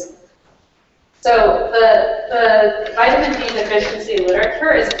doses? So the vitamin D deficiency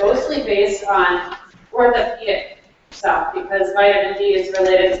literature is mostly based on orthopedic stuff because vitamin D is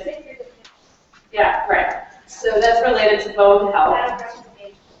related to, yeah, right. So that's related to bone health.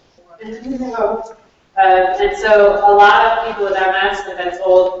 And so a lot of people with MS have been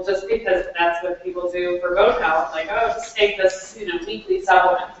told, just because that's what people do for bone health, like, oh, just take this, weekly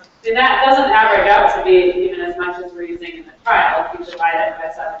supplement. And that doesn't average out to be even as much as we're using in the trial if you divide it by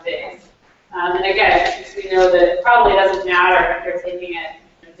 7 days. And again, since we know that it probably doesn't matter if you're taking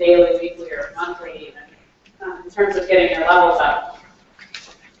it daily, weekly, or monthly even, in terms of getting your levels up.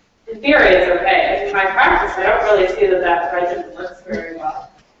 In theory, it's okay. In my practice, I don't really see that regimen works very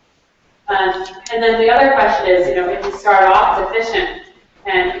well. And then the other question is, if you start off deficient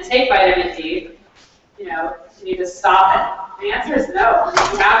and you take vitamin D, can you just stop it? The answer is no.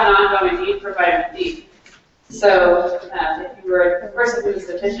 You have an ongoing need for vitamin D. So if you were a person who was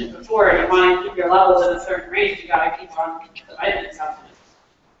deficient before and you want to keep your levels in a certain range, you got to keep on the vitamin supplement.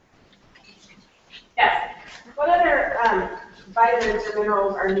 Yes? What other vitamins or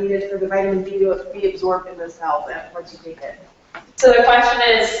minerals are needed for the vitamin D to be absorbed in the cells once you take it? So the question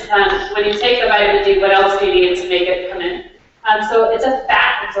is, when you take the vitamin D, what else do you need to make it come in? So it's a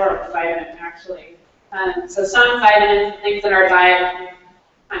fat-absorbed vitamin, actually. So some vitamins, things in our diet,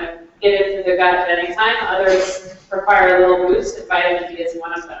 kind of get it through the gut at any time. Others require a little boost, and vitamin D is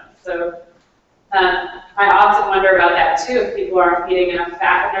one of them. So I often wonder about that too. If people aren't eating enough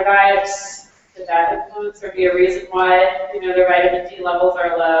fat in their diets, could that influence or be a reason why their vitamin D levels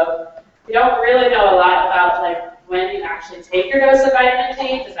are low? We don't really know a lot about when you actually take your dose of vitamin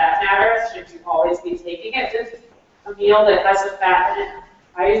D. Does that matter? Should you always be taking it with a meal that has some fat in it?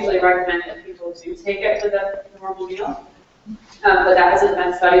 I usually recommend that people do take it with a normal meal, but that hasn't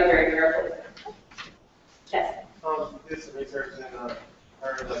been studied very carefully. Yes? Did some research and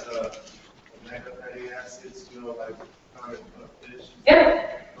heard omega fatty acids, found in fish.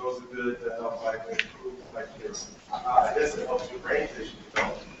 Yeah. Those are good to help improve this. I guess it helps with brain tissue,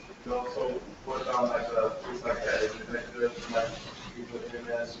 so what about things like that? Is that good for people with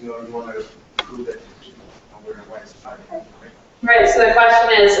MS? You want to improve that tissue on where the white side. Right, so the question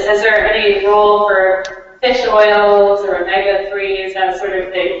is there any role for fish oils or omega-3s, that sort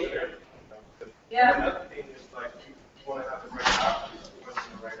of thing? Yeah. Another thing is you want to have the right options to push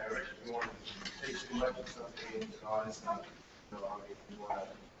in the right direction. You want to take too much of something and all this stuff.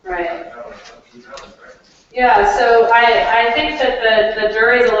 Right. Yeah, so I think that the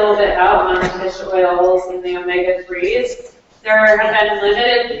jury's a little bit out on the fish oils and the omega-3s. There have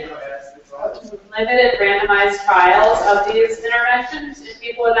been limited randomized trials of these interventions in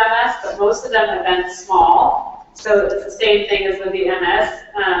people with MS, but most of them have been small. So it's the same thing as with the MS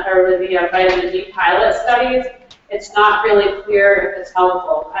or with the vitamin D pilot studies. It's not really clear if it's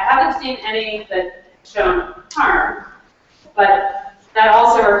helpful. I haven't seen any that shown harm, but that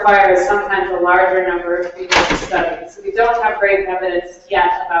also requires sometimes a larger number of people to study. So we don't have great evidence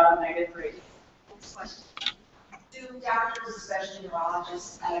yet about omega-3. Next question. Do doctors, especially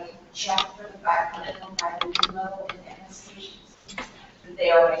neurologists, check for the clinical vitamin D level in MS patients? That they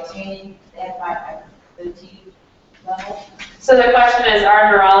are maintaining that vitamin D level? So the question is,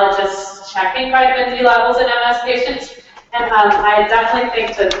 are neurologists checking vitamin D levels in MS patients? And I definitely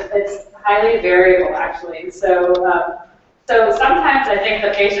think that it's highly variable, actually. So So sometimes I think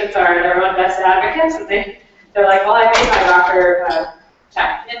the patients are their own best advocates, and they're like, well, I made my doctor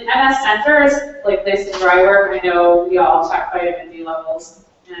check. In MS centers, like places where I work, I know we all check vitamin D levels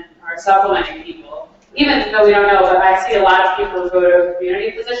and are supplementing people. Even though we don't know, but I see a lot of people who go to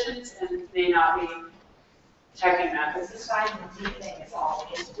community physicians and may not be checking that. This vitamin D thing is all,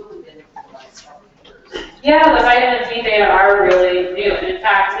 it's really been for the last couple of years. Yeah, the vitamin D data are really new. And in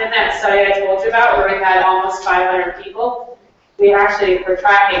fact, in that study I told you about where we had almost 500 people, we actually were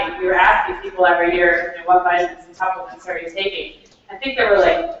tracking, we were asking people every year, what vitamins and supplements are you taking? I think there were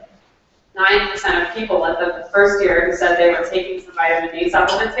like 9% of people at the first year who said they were taking some vitamin D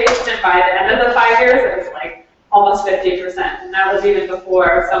supplementation, and by the end of the 5 years, it was like almost 50%. And that was even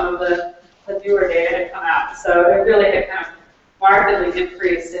before some of the newer data had come out. So it really had kind of markedly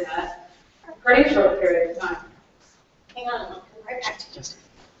increased in a pretty short period of time. Hang on, I'll come right back to you.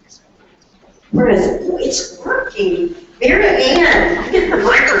 It's working. Mary Ann, get the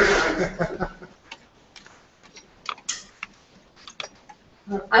microphone.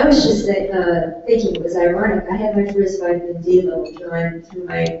 I was just thinking it was ironic. I had my first vitamin D level drawn through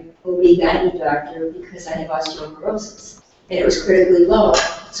my OB/GYN doctor because I have osteoporosis, and it was critically low.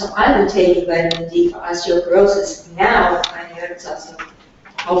 So I would take vitamin D for osteoporosis. Now I know it's also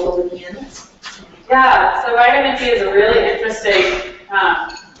helpful with the MS. Yeah, so vitamin D is a really interesting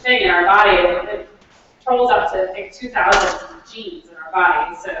thing in our body. It controls up to, I think, 2,000 genes in our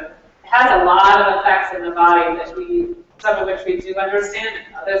body. So it has a lot of effects in the body that some of which we do understand,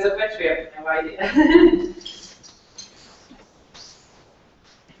 and others of which we have no idea.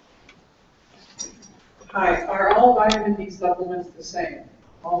 Hi, are all vitamin D supplements the same?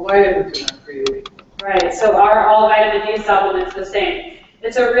 All vitamins are not created. Right, so are all vitamin D supplements the same?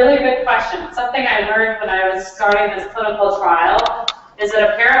 It's a really good question. Something I learned when I was starting this clinical trial is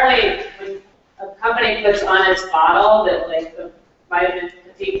that apparently when a company puts on its bottle that like the vitamin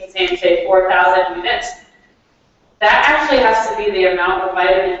D contains, say, 4,000 units, that actually has to be the amount of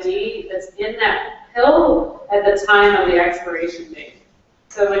vitamin D that's in that pill at the time of the expiration date.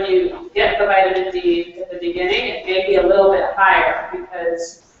 So when you get the vitamin D at the beginning, it may be a little bit higher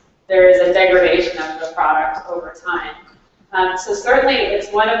because there is a degradation of the product over time. So certainly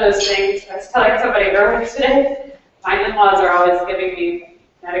it's one of those things. I was telling somebody earlier today, my in-laws are always giving me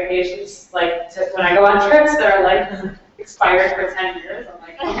medications like when I go on trips that are like expired for 10 years. I'm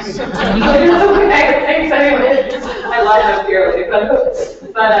like, okay, thanks anyway. I love them dearly, but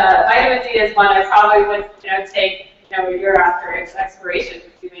vitamin D is one I probably would take a year after its expiration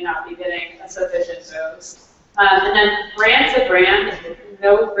if you may not be getting a sufficient dose. And then brand to brand,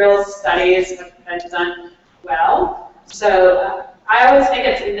 no real studies have been done well. So I always think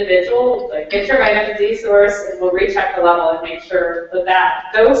it's individual. Like get your vitamin D source, and we'll recheck the level and make sure that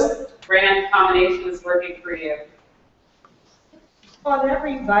those brand combination is working for you. On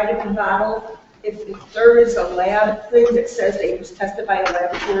every vitamin bottle, if there is a lab thing that says it was tested by a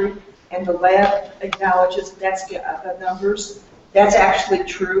laboratory and the lab acknowledges that's the numbers, that's actually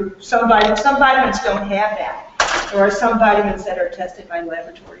true. Some vitamins don't have that. There are some vitamins that are tested by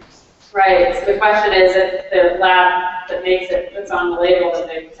laboratories. Right, so the question is if the lab that makes it, that's on the label, that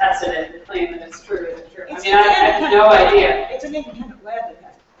they've tested it and claim that it's true, is it true? I mean, I have no idea. It's an independent lab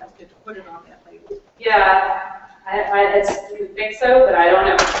that has to put it on that label. Yeah, I think so, but I don't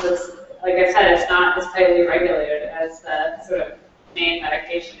know, because like I said, it's not as tightly regulated as the sort of main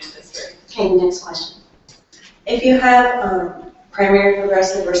medication industry. Okay, next question. If you have primary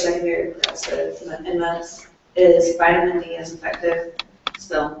progressive or secondary progressive MS, is vitamin D as effective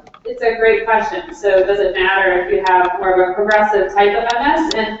still? It's a great question. So does it matter if you have more of a progressive type of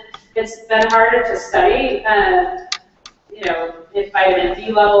MS? And it's been harder to study, if vitamin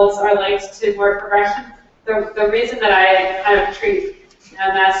D levels are linked to more progression. The reason that I kind of treat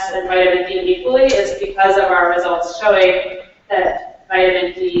MS and vitamin D equally is because of our results showing that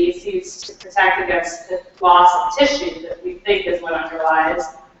vitamin D seems to protect against the loss of tissue that we think is what underlies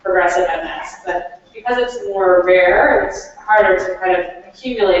progressive MS. But because it's more rare, it's harder to kind of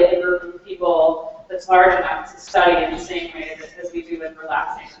accumulate a group of people that's large enough to study in the same way as we do with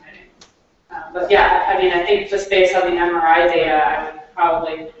relapsing remitting. But yeah, I mean, I think just based on the MRI data, I would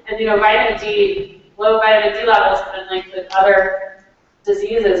probably, and low vitamin D levels have been linked with other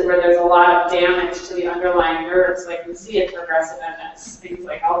diseases where there's a lot of damage to the underlying nerves, like we see in progressive MS, things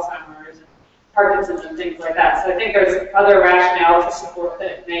like Alzheimer's and Parkinson's and things like that. So I think there's other rationale to support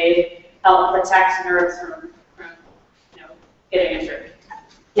that it may help protect nerves from getting injured.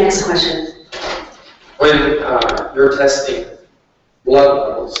 Next question. When you're testing blood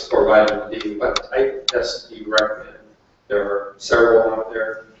levels for vitamin D, what type of test do you recommend? There are several out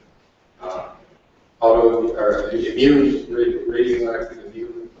there. radioactive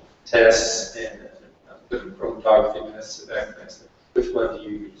immune tests and liquid chromatography tests, that kind of stuff. Which one do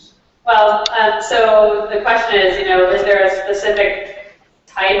you use? Well, so the question is, is there a specific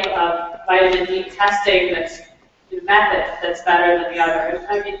type of vitamin D testing method that's better than the other?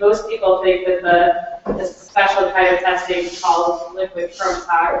 I mean, most people think that the special kind of testing called liquid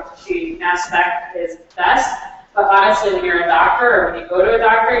chromatography mass spec is best. But honestly, when you're a doctor or when you go to a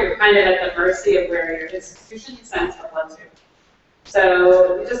doctor, you're kind of at the mercy of where your institution sends the blood to.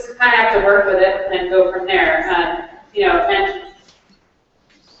 So you just kind of have to work with it and go from there. And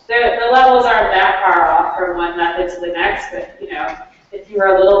the levels aren't that far off from one method to the next, but if you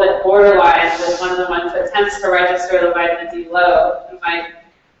are a little bit borderline with one of the ones that tends to register the vitamin D low, you might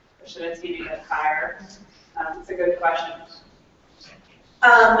push it a teeny bit higher. It's a good question.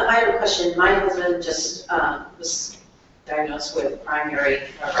 I have a question. My husband just was diagnosed with primary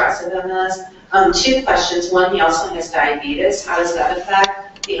progressive MS. Two questions. One, he also has diabetes. How does that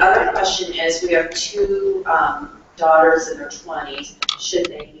affect? The other question is, we have two daughters in their 20s. Should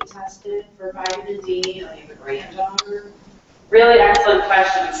they be tested for vitamin D? I have a granddaughter. Really excellent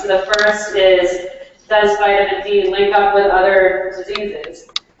question. So the first is, does vitamin D link up with other diseases?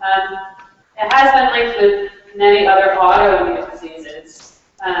 It has been linked with many other autoimmune diseases.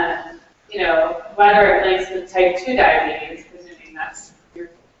 Whether it links with type 2 diabetes, presuming that's your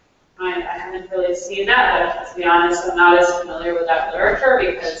mind. I haven't really seen that, but to be honest, I'm not as familiar with that literature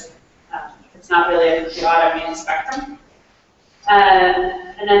because it's not really in the autoimmune spectrum.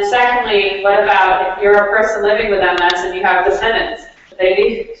 And then secondly, what about if you're a person living with MS and you have descendants? Should they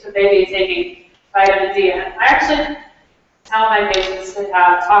be taking vitamin D? And I actually tell my patients to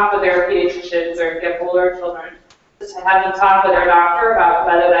talk with their pediatricians or get older children, just to have them talk with their doctor about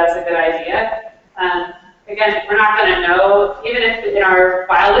whether that's a good idea. Again, we're not going to know, even if in our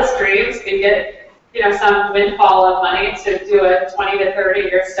wildest dreams we get some windfall of money to do a 20 to 30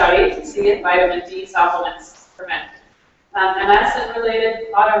 year study to see if vitamin D supplements prevent MS and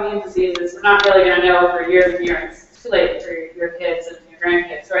related autoimmune diseases. We're not really going to know for years and years. It's too late for your kids and your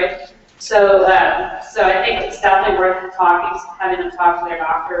grandkids, right? So I think it's definitely worth having them talk to their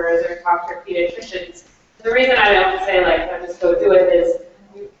doctors or talk to their pediatricians. The reason I don't say just go do it is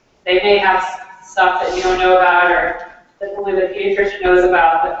they may have stuff that you don't know about or that only the pediatrician knows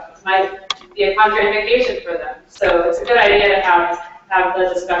about that might be a contraindication for them. So it's a good idea to have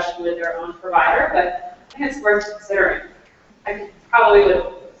the discussion with their own provider, but I think it's worth considering. I probably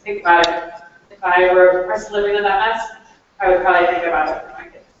would think about it if I were a person living with MS. I would probably think about it for my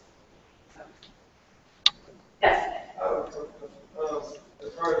kids. So. Yes?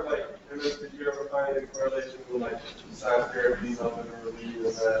 As far as MS, did you ever find any correlation with massage therapy helping to relieve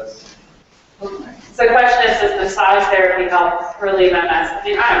MS? So the question is, does massage therapy help relieve MS? I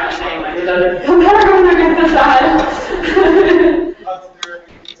mean, I don't know anyone who doesn't feel better when they get massage.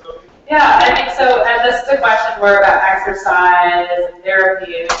 Yeah, I think so. And this is a question more about exercise and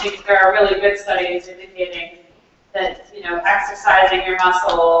therapy. And I think there are really good studies indicating that exercising your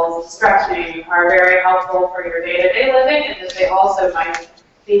muscles, stretching are very helpful for your day-to-day living, and that they also might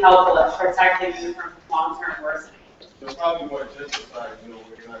be helpful at protecting you from long-term worsening. So probably more exercise, where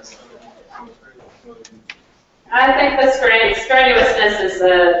you're not I think the strenuousness is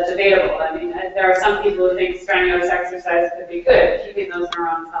debatable. I mean, there are some people who think strenuous exercise could be good, keeping those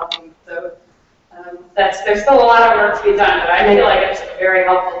neurons healthy. So there's still a lot of work to be done, but I feel like it's a very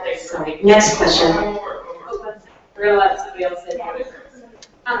helpful thing for me. Next question. We're going to let somebody else say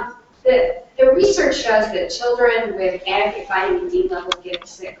it. The research shows that children with adequate vitamin D levels get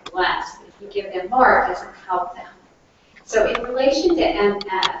sick less. If you give them more, it doesn't help them. So in relation to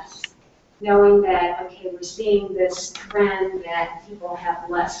MS, knowing that, okay, we're seeing this trend that people have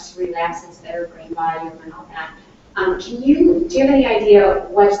less relapses, better brain volume and all that, do you have any idea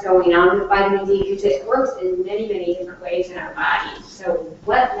what's going on with vitamin D? Because it works in many, many different ways in our bodies. So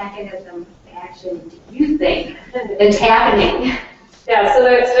what mechanism of action do you think is happening? Yeah, so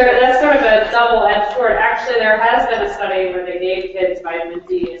that's sort of a double-edged sword. Actually, there has been a study where they gave kids vitamin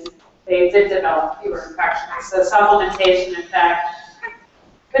D and they did develop fewer infections. So supplementation, in fact,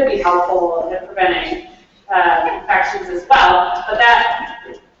 could be helpful in preventing infections as well. But that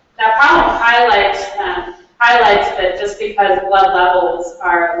problem highlights that just because blood levels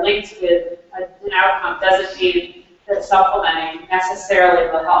are linked with an outcome doesn't mean that supplementing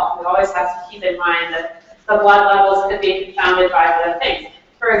necessarily will help. We always have to keep in mind that the blood levels could be confounded by other things.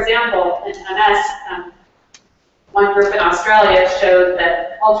 For example, in MS, one group in Australia showed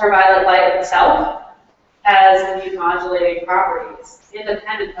that ultraviolet light itself has immune modulating properties,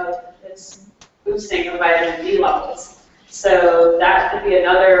 independent of its boosting of vitamin D levels. So that could be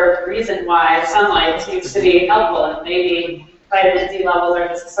another reason why sunlight seems to be helpful, and maybe vitamin D levels are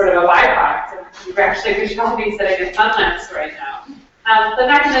just sort of a byproduct. We should all be sitting in sun lamps right now. The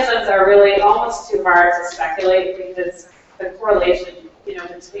mechanisms are really almost too hard to speculate because the correlation,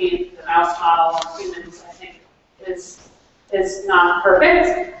 between the mouse model and humans, I think, is not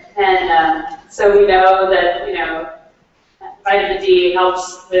perfect. And so we know that, vitamin D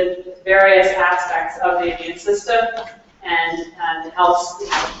helps with various aspects of the immune system, and helps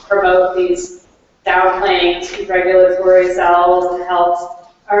promote these downplaying T regulatory cells, and helps,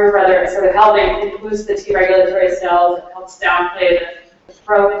 or rather, sort of helping boost the T regulatory cells. It helps downplay the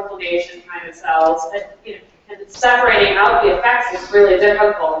pro-inflammation kind of cells. And separating out the effects is really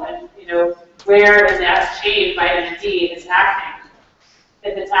difficult. And where in that chain vitamin D is acting.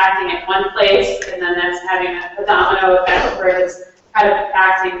 If it's acting at one place, and then that's having a domino effect where it's kind of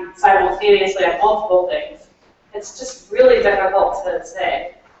acting simultaneously on multiple things, it's just really difficult to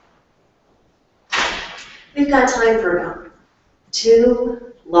say. We've got time for about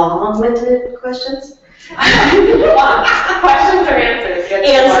 2 long-winded questions. Questions or answers?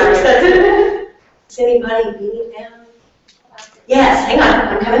 Answers. Does anybody need them? Yes, hang on,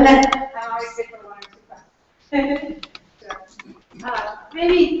 I'm coming back. I always stick with 1 or 2 questions.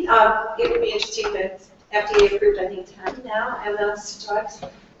 Maybe it would be interesting that FDA approved, I think, 10 now MS drugs.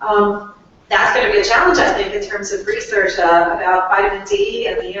 That's going to be a challenge, I think, in terms of research about vitamin D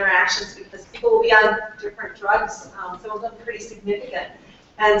and the interactions, because people will be on different drugs, some of them pretty significant.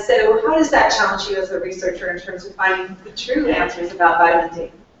 And so how does that challenge you as a researcher in terms of finding the true answers about vitamin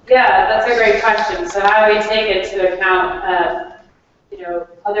D? Yeah, that's a great question. So how do we take into account,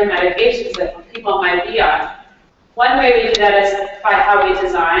 other medications that people might be on? One way we do that is by how we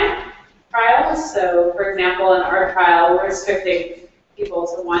design trials. So, for example, in our trial, we're restricting people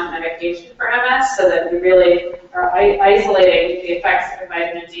to one medication for MS so that we really are isolating the effects of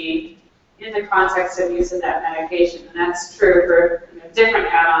vitamin D in the context of use of that medication. And that's true for different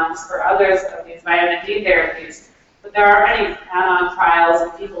add-ons for others of these vitamin D therapies. But there aren't any add-on trials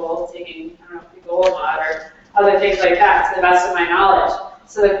of people taking, Ebola or other things like that, to the best of my knowledge.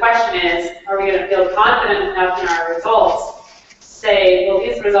 So the question is, are we going to feel confident enough in our results to say, well,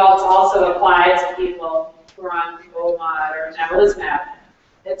 these results also apply to people who are on Ebola or nemolizumab?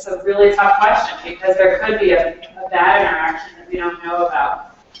 It's a really tough question because there could be a bad interaction that we don't know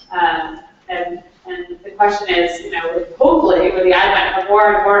about. And the question is, hopefully with the advent of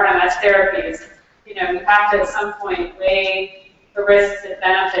more and more MS therapies, you have to at some point weigh the risks and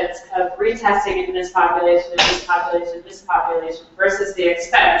benefits of retesting in this population, this population, this population, versus the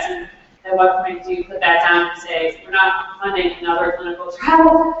expense. And at what point do you put that down and say, we're not funding another clinical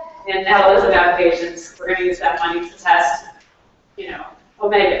trial in nemolizumab patients, we're going to use that money to test,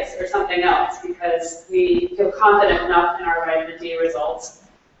 omegas or something else, because we feel confident enough in our vitamin D results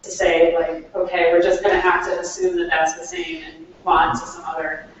to say, okay, we're just going to have to assume that that's the same and move on to some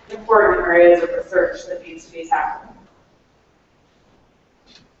other important areas of research that needs to be tackled.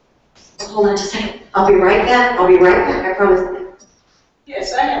 Hold on just a second. I'll be right back. I promise.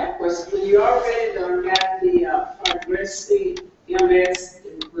 Yes, I have a question. When you already done got the progressive MS,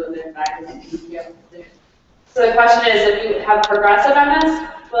 will that vitamin D help there? So the question is, if you have progressive MS,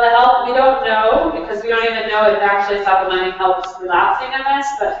 will it help? We don't know, because we don't even know if actually supplementing helps relapsing MS,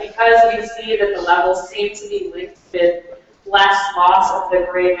 but because we see that the levels seem to be linked with less loss of the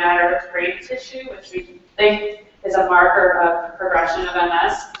gray matter brain tissue, which we think is a marker of progression of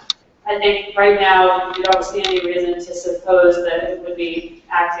MS, I think right now we don't see any reason to suppose that it would be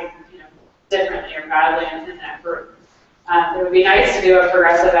acting, differently or badly in that group. It would be nice to do a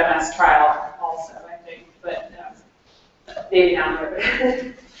progressive MS trial also, I think, but maybe not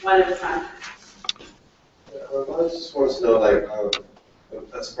one at a time. I just want to know,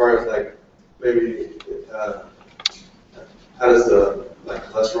 as far as maybe how does the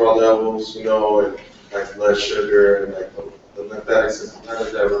cholesterol levels, and blood sugar and the lymphatic system, how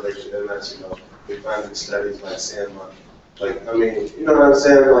does that relate to MS? We find these studies like SANMA, you know what I'm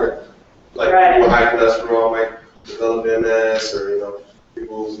saying? Right. People with high cholesterol might develop MS, or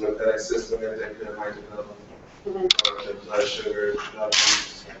people whose lymphatic system might develop blood sugar.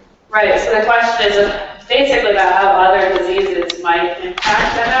 Right, so the question is basically about how other diseases might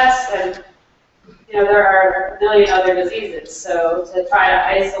impact MS, and there are a million other diseases, so to try to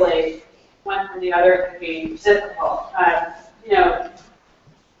isolate one from the other can be difficult.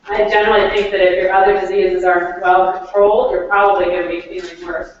 I generally think that if your other diseases aren't well controlled, you're probably going to be feeling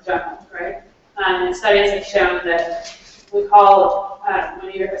worse in general, right? And studies have shown that we call,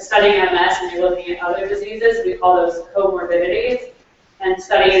 when you're studying MS and you're looking at other diseases, we call those comorbidities. And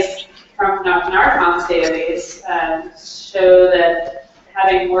studies from NARCOM's database show that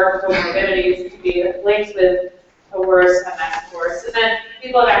having more comorbidities can be linked with a worse MS course. And then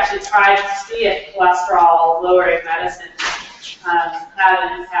people have actually tried to see if cholesterol lowering medicine have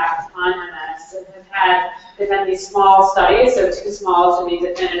an impact on MS, and they've had these small studies, so too small to be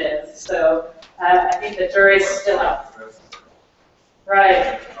definitive. So I think the jury's still out.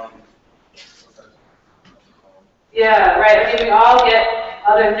 Right. Yeah, right. I mean, we all get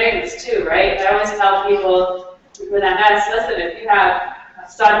other things too, right? I always tell people with MS, listen, if you have a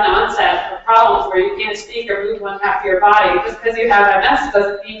sudden onset of problems where you can't speak or move one half of your body, just because you have MS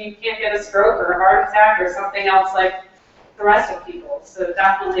doesn't mean you can't get a stroke or a heart attack or something else like the rest of people. So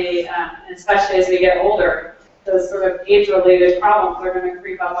definitely, especially as we get older, those sort of age-related problems are going to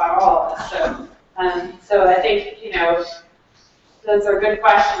creep up on all of us. So I think, those are good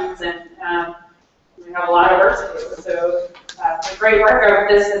questions, and we have a lot of work to do. So the great work of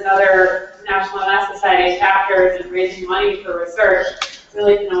this and other National MS Society chapters and raising money for research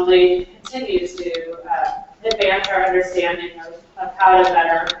really can only continue to advance our understanding of how to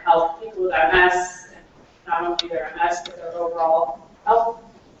better help people with MS, and not only their MS, but their overall health.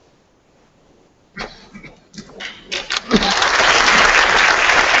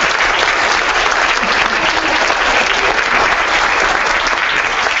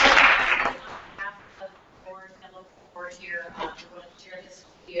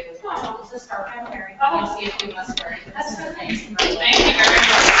 This is our primary. You'll see if you must start. That's good. Thanks. Thank you very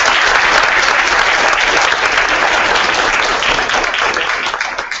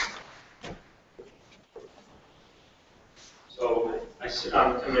So I sit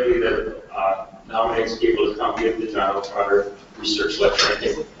on a committee that nominates people to come give the John Trotter research lecture. I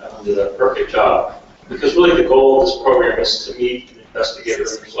think I did a perfect job, because really the goal of this program is to meet an investigator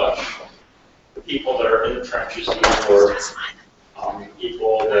in the flesh. The people that are in the trenches, or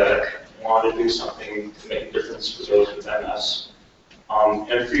people that want to do something to make a difference for those with MS.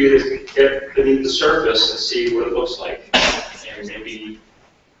 And for you to get beneath the surface and see what it looks like. And maybe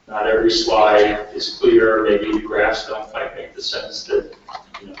not every slide is clear, maybe the graphs don't quite make the sense that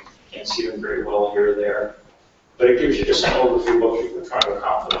you can't see them very well here or there. But it gives you just an overview of what people are trying to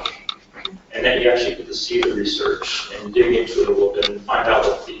accomplish. And then you actually get to see the research and dig into it a little bit and find out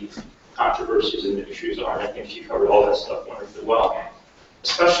what the controversies and the issues are. And I think she covered all that stuff wonderfully well.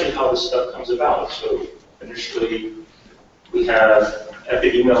 Especially how this stuff comes about. So initially, we have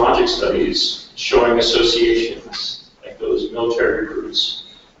epidemiologic studies showing associations, like those military recruits.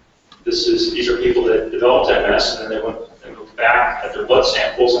 These are people that developed MS, and then they looked back at their blood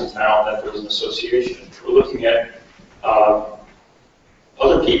samples and found that there was an association. We're looking at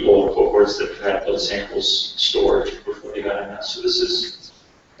other people, cohorts that had blood samples stored before they got MS. So this is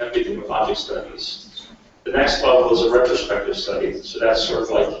epidemiologic studies. The next level is a retrospective study. So that's sort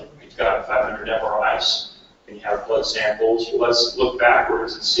of like you've got 500 MRIs and you have blood samples. Well, let's look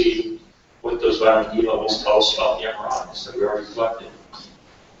backwards and see what those vitamin D levels tell us about the MRIs that we already collected,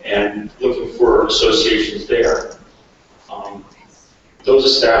 and looking for associations there. Those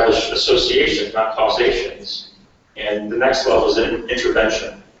establish associations, not causations. And the next level is an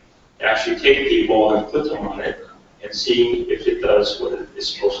intervention. You actually take people and put them on it and see if it does what it is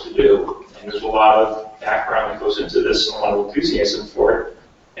supposed to do. And there's a lot of background that goes into this and a lot of enthusiasm for it.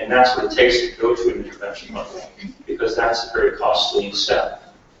 And that's what it takes to go to an intervention level, because that's a very costly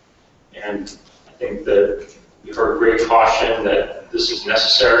step. And I think that we heard great caution that this is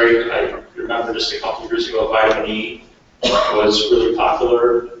necessary. I remember just a couple of years ago, vitamin E was really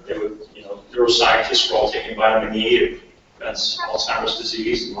popular. They would, neuroscientists were all taking vitamin E. It prevents Alzheimer's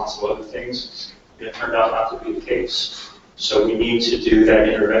disease and lots of other things. And it turned out not to be the case. So we need to do that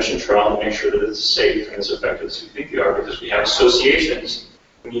intervention trial to make sure that it's safe and as effective as we think they are, because we have associations.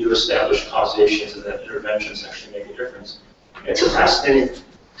 We need to establish causations, and that interventions actually make a difference. It's a fascinating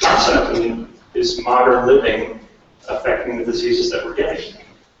concept. I mean, is modern living affecting the diseases that we're getting?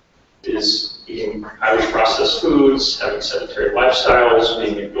 Is eating highly processed foods, having sedentary lifestyles,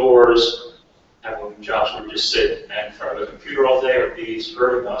 being indoors, having jobs where we just sit in front of a computer all day, are these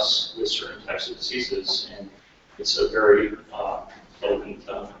hurting us with certain types of diseases? And it's a very relevant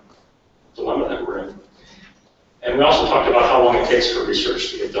dilemma that we're in. And we also talked about how long it takes for research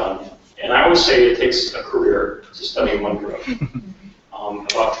to get done. And I would say it takes a career to study one drug,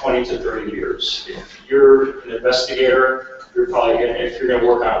 about 20 to 30 years. If you're an investigator, if you're going to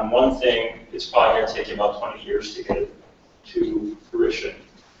work on one thing, it's probably going to take you about 20 years to get it to fruition.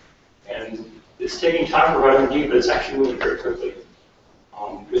 And it's taking time for vitamin D, but it's actually moving very quickly.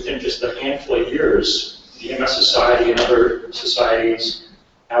 Within just a handful of years, the MS Society and other societies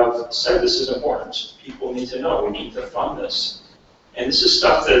have said this is important. People need to know. We need to fund this. And this is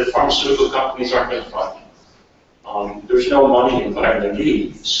stuff that pharmaceutical companies aren't going to fund. There's no money in vitamin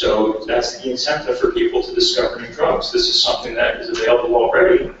D, so that's the incentive for people to discover new drugs. This is something that is available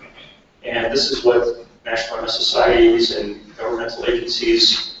already, and this is what national MS societies and governmental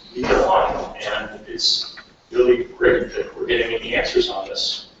agencies need to fund. And it's really great that we're getting the answers on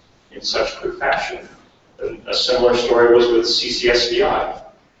this in such quick fashion. And a similar story was with CCSVI,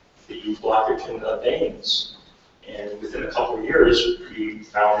 the blockage in the veins. And within a couple of years, we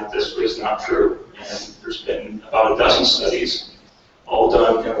found that this was not true. And there's been about a dozen studies, all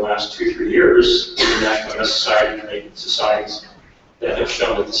done in the last 2-3 years, in the National MS Society and related societies, that have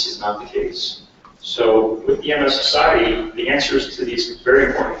shown that this is not the case. So with the MS Society, the answers to these very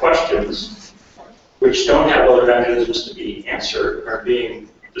important questions, which don't have other mechanisms to be answered, are being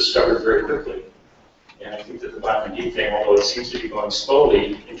discovered very quickly. And I think that the vitamin D thing, although it seems to be going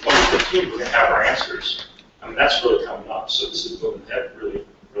slowly, in 2015 we're going to have our answers. I mean, that's really coming up, so this is moving ahead really,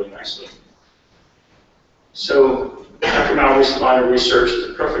 really nicely. So the Dr. Mallory's line of research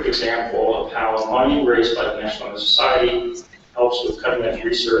is a perfect example of how money raised by the National MS Society helps with cutting-edge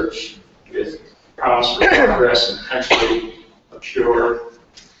research, with promise for progress and potentially a cure.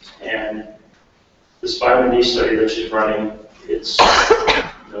 And this vitamin D study that she's running, it's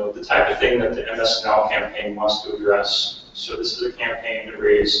the type of thing that the MS Now campaign wants to address. So this is a campaign to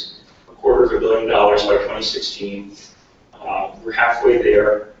raise $250 million by 2016. We're halfway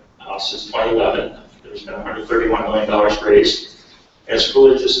there since 2011. There's been $131 million raised. And it's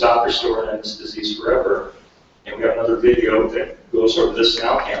really to stop, restore, and end this disease forever. And we have another video that goes over this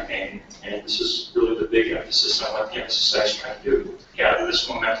Now campaign. And this is really the big emphasis on what the MS Society is trying to do, gather this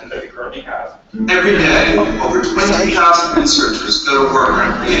momentum that we currently have. Every day, over 20,000 researchers go to work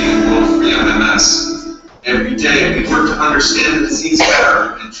on creating a world-free MMS. Every day, we work to understand the disease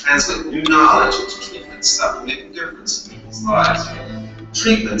better and translate new knowledge into treatments that will make a difference in people's lives.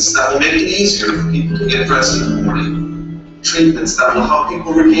 Treatments that will make it easier for people to get dressed in the morning. Treatments that will help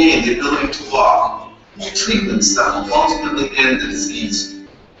people regain the ability to walk. Treatments that will ultimately end the disease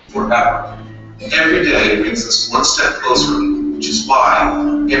forever. Every day brings us one step closer, which is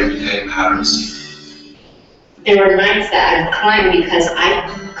why every day matters. There were nights that I'd cry because I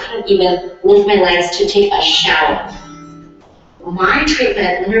couldn't even lift my legs to take a shower. My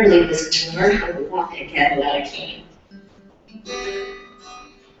treatment literally was to learn how to walk again without a cane.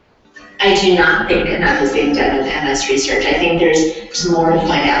 I do not think enough is being done with MS research. I think there's more to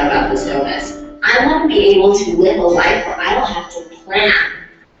find out about this illness. I want to be able to live a life where I don't have to plan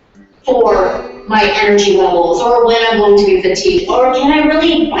for my energy levels, or when I'm going to be fatigued, or can I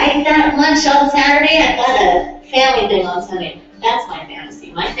really bite that lunch on Saturday? I've got a family thing on Sunday. That's my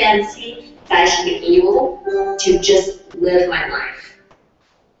fantasy. My fantasy is I should be able to just live my life.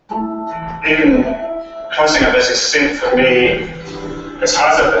 In crossing a busy street for me, it's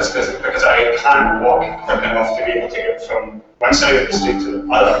hazardous because I can't walk quick enough to be able to get from one side of the street to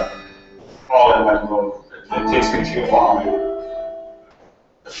the other, all in one go. It takes me too long.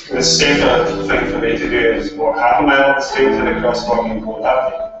 The safer thing for me to do is walk half a mile up the street to the crosswalk and go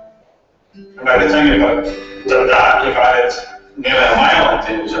that way. And by the time you've done that, you've added nearly a mile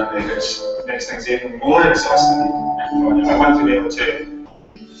into your journey, which makes things even more exhausting. I want to be able to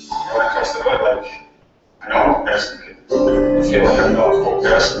run across the road like a normal person could feel like I'm not a full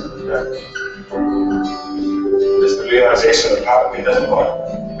person. It's the realization that part of me doesn't want,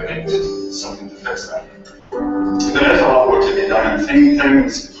 we need something to fix that. There is a lot more to be done, and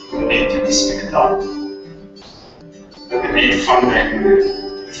things need to be speeded up. We need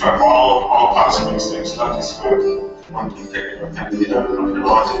funding for all parts of these things, not just for one particular thing. We have a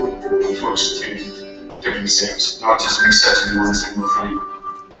lot of approach to doing things, not just researching one single thing.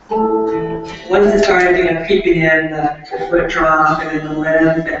 Once it started, creeping in, the foot drop and then the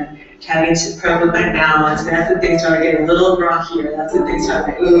limp and having to probe with my balance, and that's when things started getting a little rockier. That's when things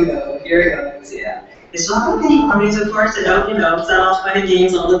started, ooh, no, here it goes, yeah. It's not the pity parties, of course. I don't, set off my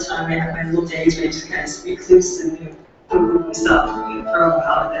games all the time. I have my little days where I just kind of recluse and poo-poo myself for a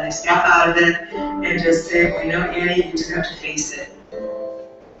while, and then I snap out of it and just say, well, Annie, you just have to face it.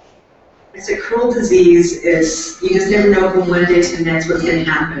 It's a cruel disease. You just never know from one day to the next what's going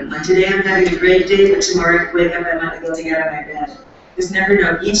to happen. Like today I'm having a great day, but tomorrow I wake up and I'm not able to get out of my bed. Just never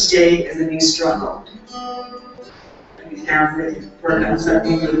know. Each day is a new struggle. We have to work on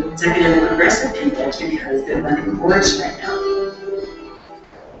something for consecutive progressive people because there's nothing worse right now.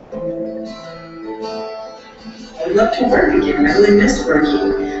 I love to work again. I really miss working.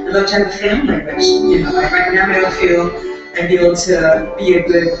 I love to have a family, but right now I don't feel I'd be able to be a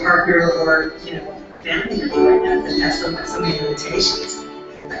good partner or family member right now that has so many limitations.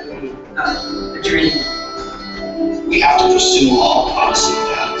 That would be a dream. We have to pursue all promising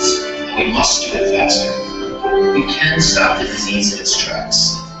paths, and we must do it faster. We can stop the disease in its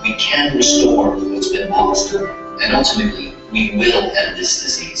tracks. We can restore what's been lost, and ultimately, we will end this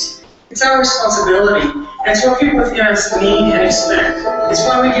disease. It's our responsibility. It's what people with MS need and expect. It's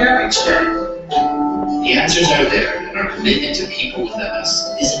why we get up each day. The answers are there, and our commitment to people with MS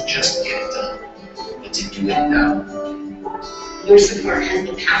isn't just get it done, but to do it now. Your support has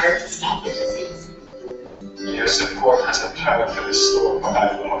the power to stop the disease. Your support has the power to restore what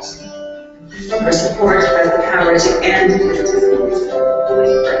I've lost. Your support has the power to end this disease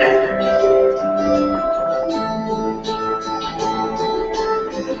forever.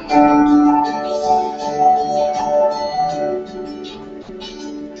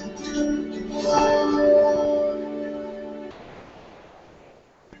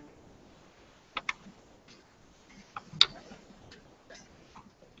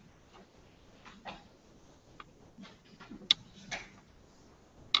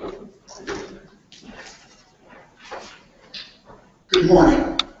 Good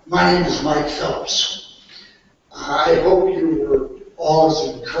morning. My name is Mike Phelps. I hope you were all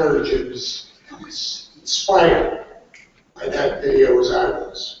as encouraged and as inspired by that video as I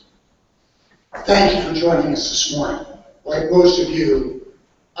was. Thank you for joining us this morning. Like most of you,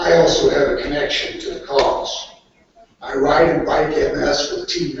 I also have a connection to the cause. I ride and bike MS with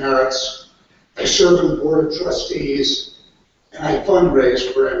Team Merits. I serve on the Board of Trustees, and I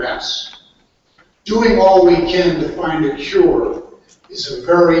fundraise for MS. Doing all we can to find a cure is a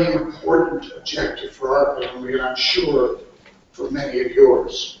very important objective for our family, and I'm sure for many of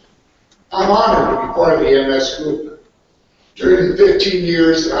yours. I'm honored to be part of the MS movement. During the 15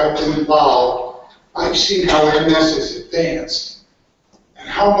 years that I've been involved, I've seen how MS has advanced and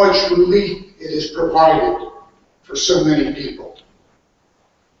how much relief it has provided for so many people.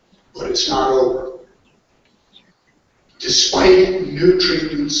 But it's not over. Despite new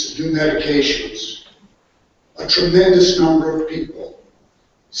treatments, new medications, a tremendous number of people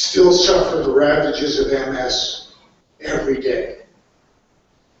still suffer the ravages of MS every day.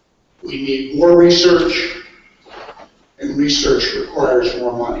 We need more research, and research requires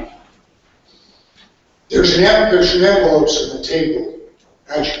more money. There's envelopes on the table,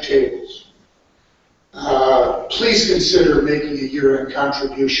 at your tables. Please consider making a year-end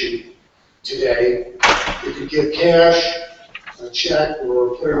contribution today. You could give cash, a check,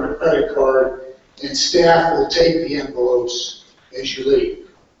 or put on a credit card, and staff will take the envelopes as you leave.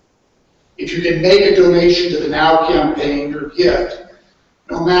 If you can make a donation to the Now campaign, your gift,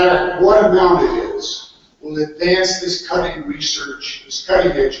 no matter what amount it is, will advance this cutting-edge research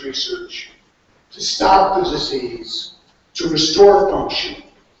to stop the disease, to restore function,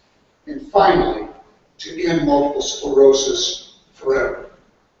 and finally, to end multiple sclerosis forever.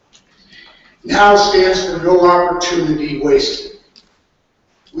 Now stands for no opportunity wasted.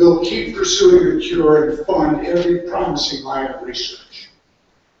 We'll keep pursuing a cure and fund every promising line of research.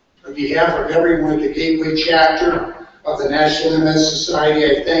 On behalf of everyone at the Gateway chapter of the National MS Society,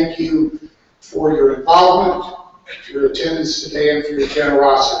 I thank you for your involvement, for your attendance today, and for your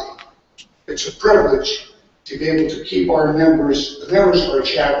generosity. It's a privilege to be able to keep our members, the members of our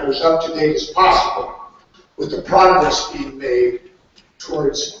chapters, up to date as possible with the progress being made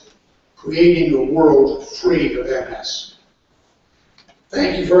towards creating a world free of MS.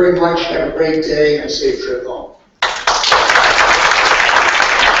 Thank you very much. Have a great day and a safe trip home.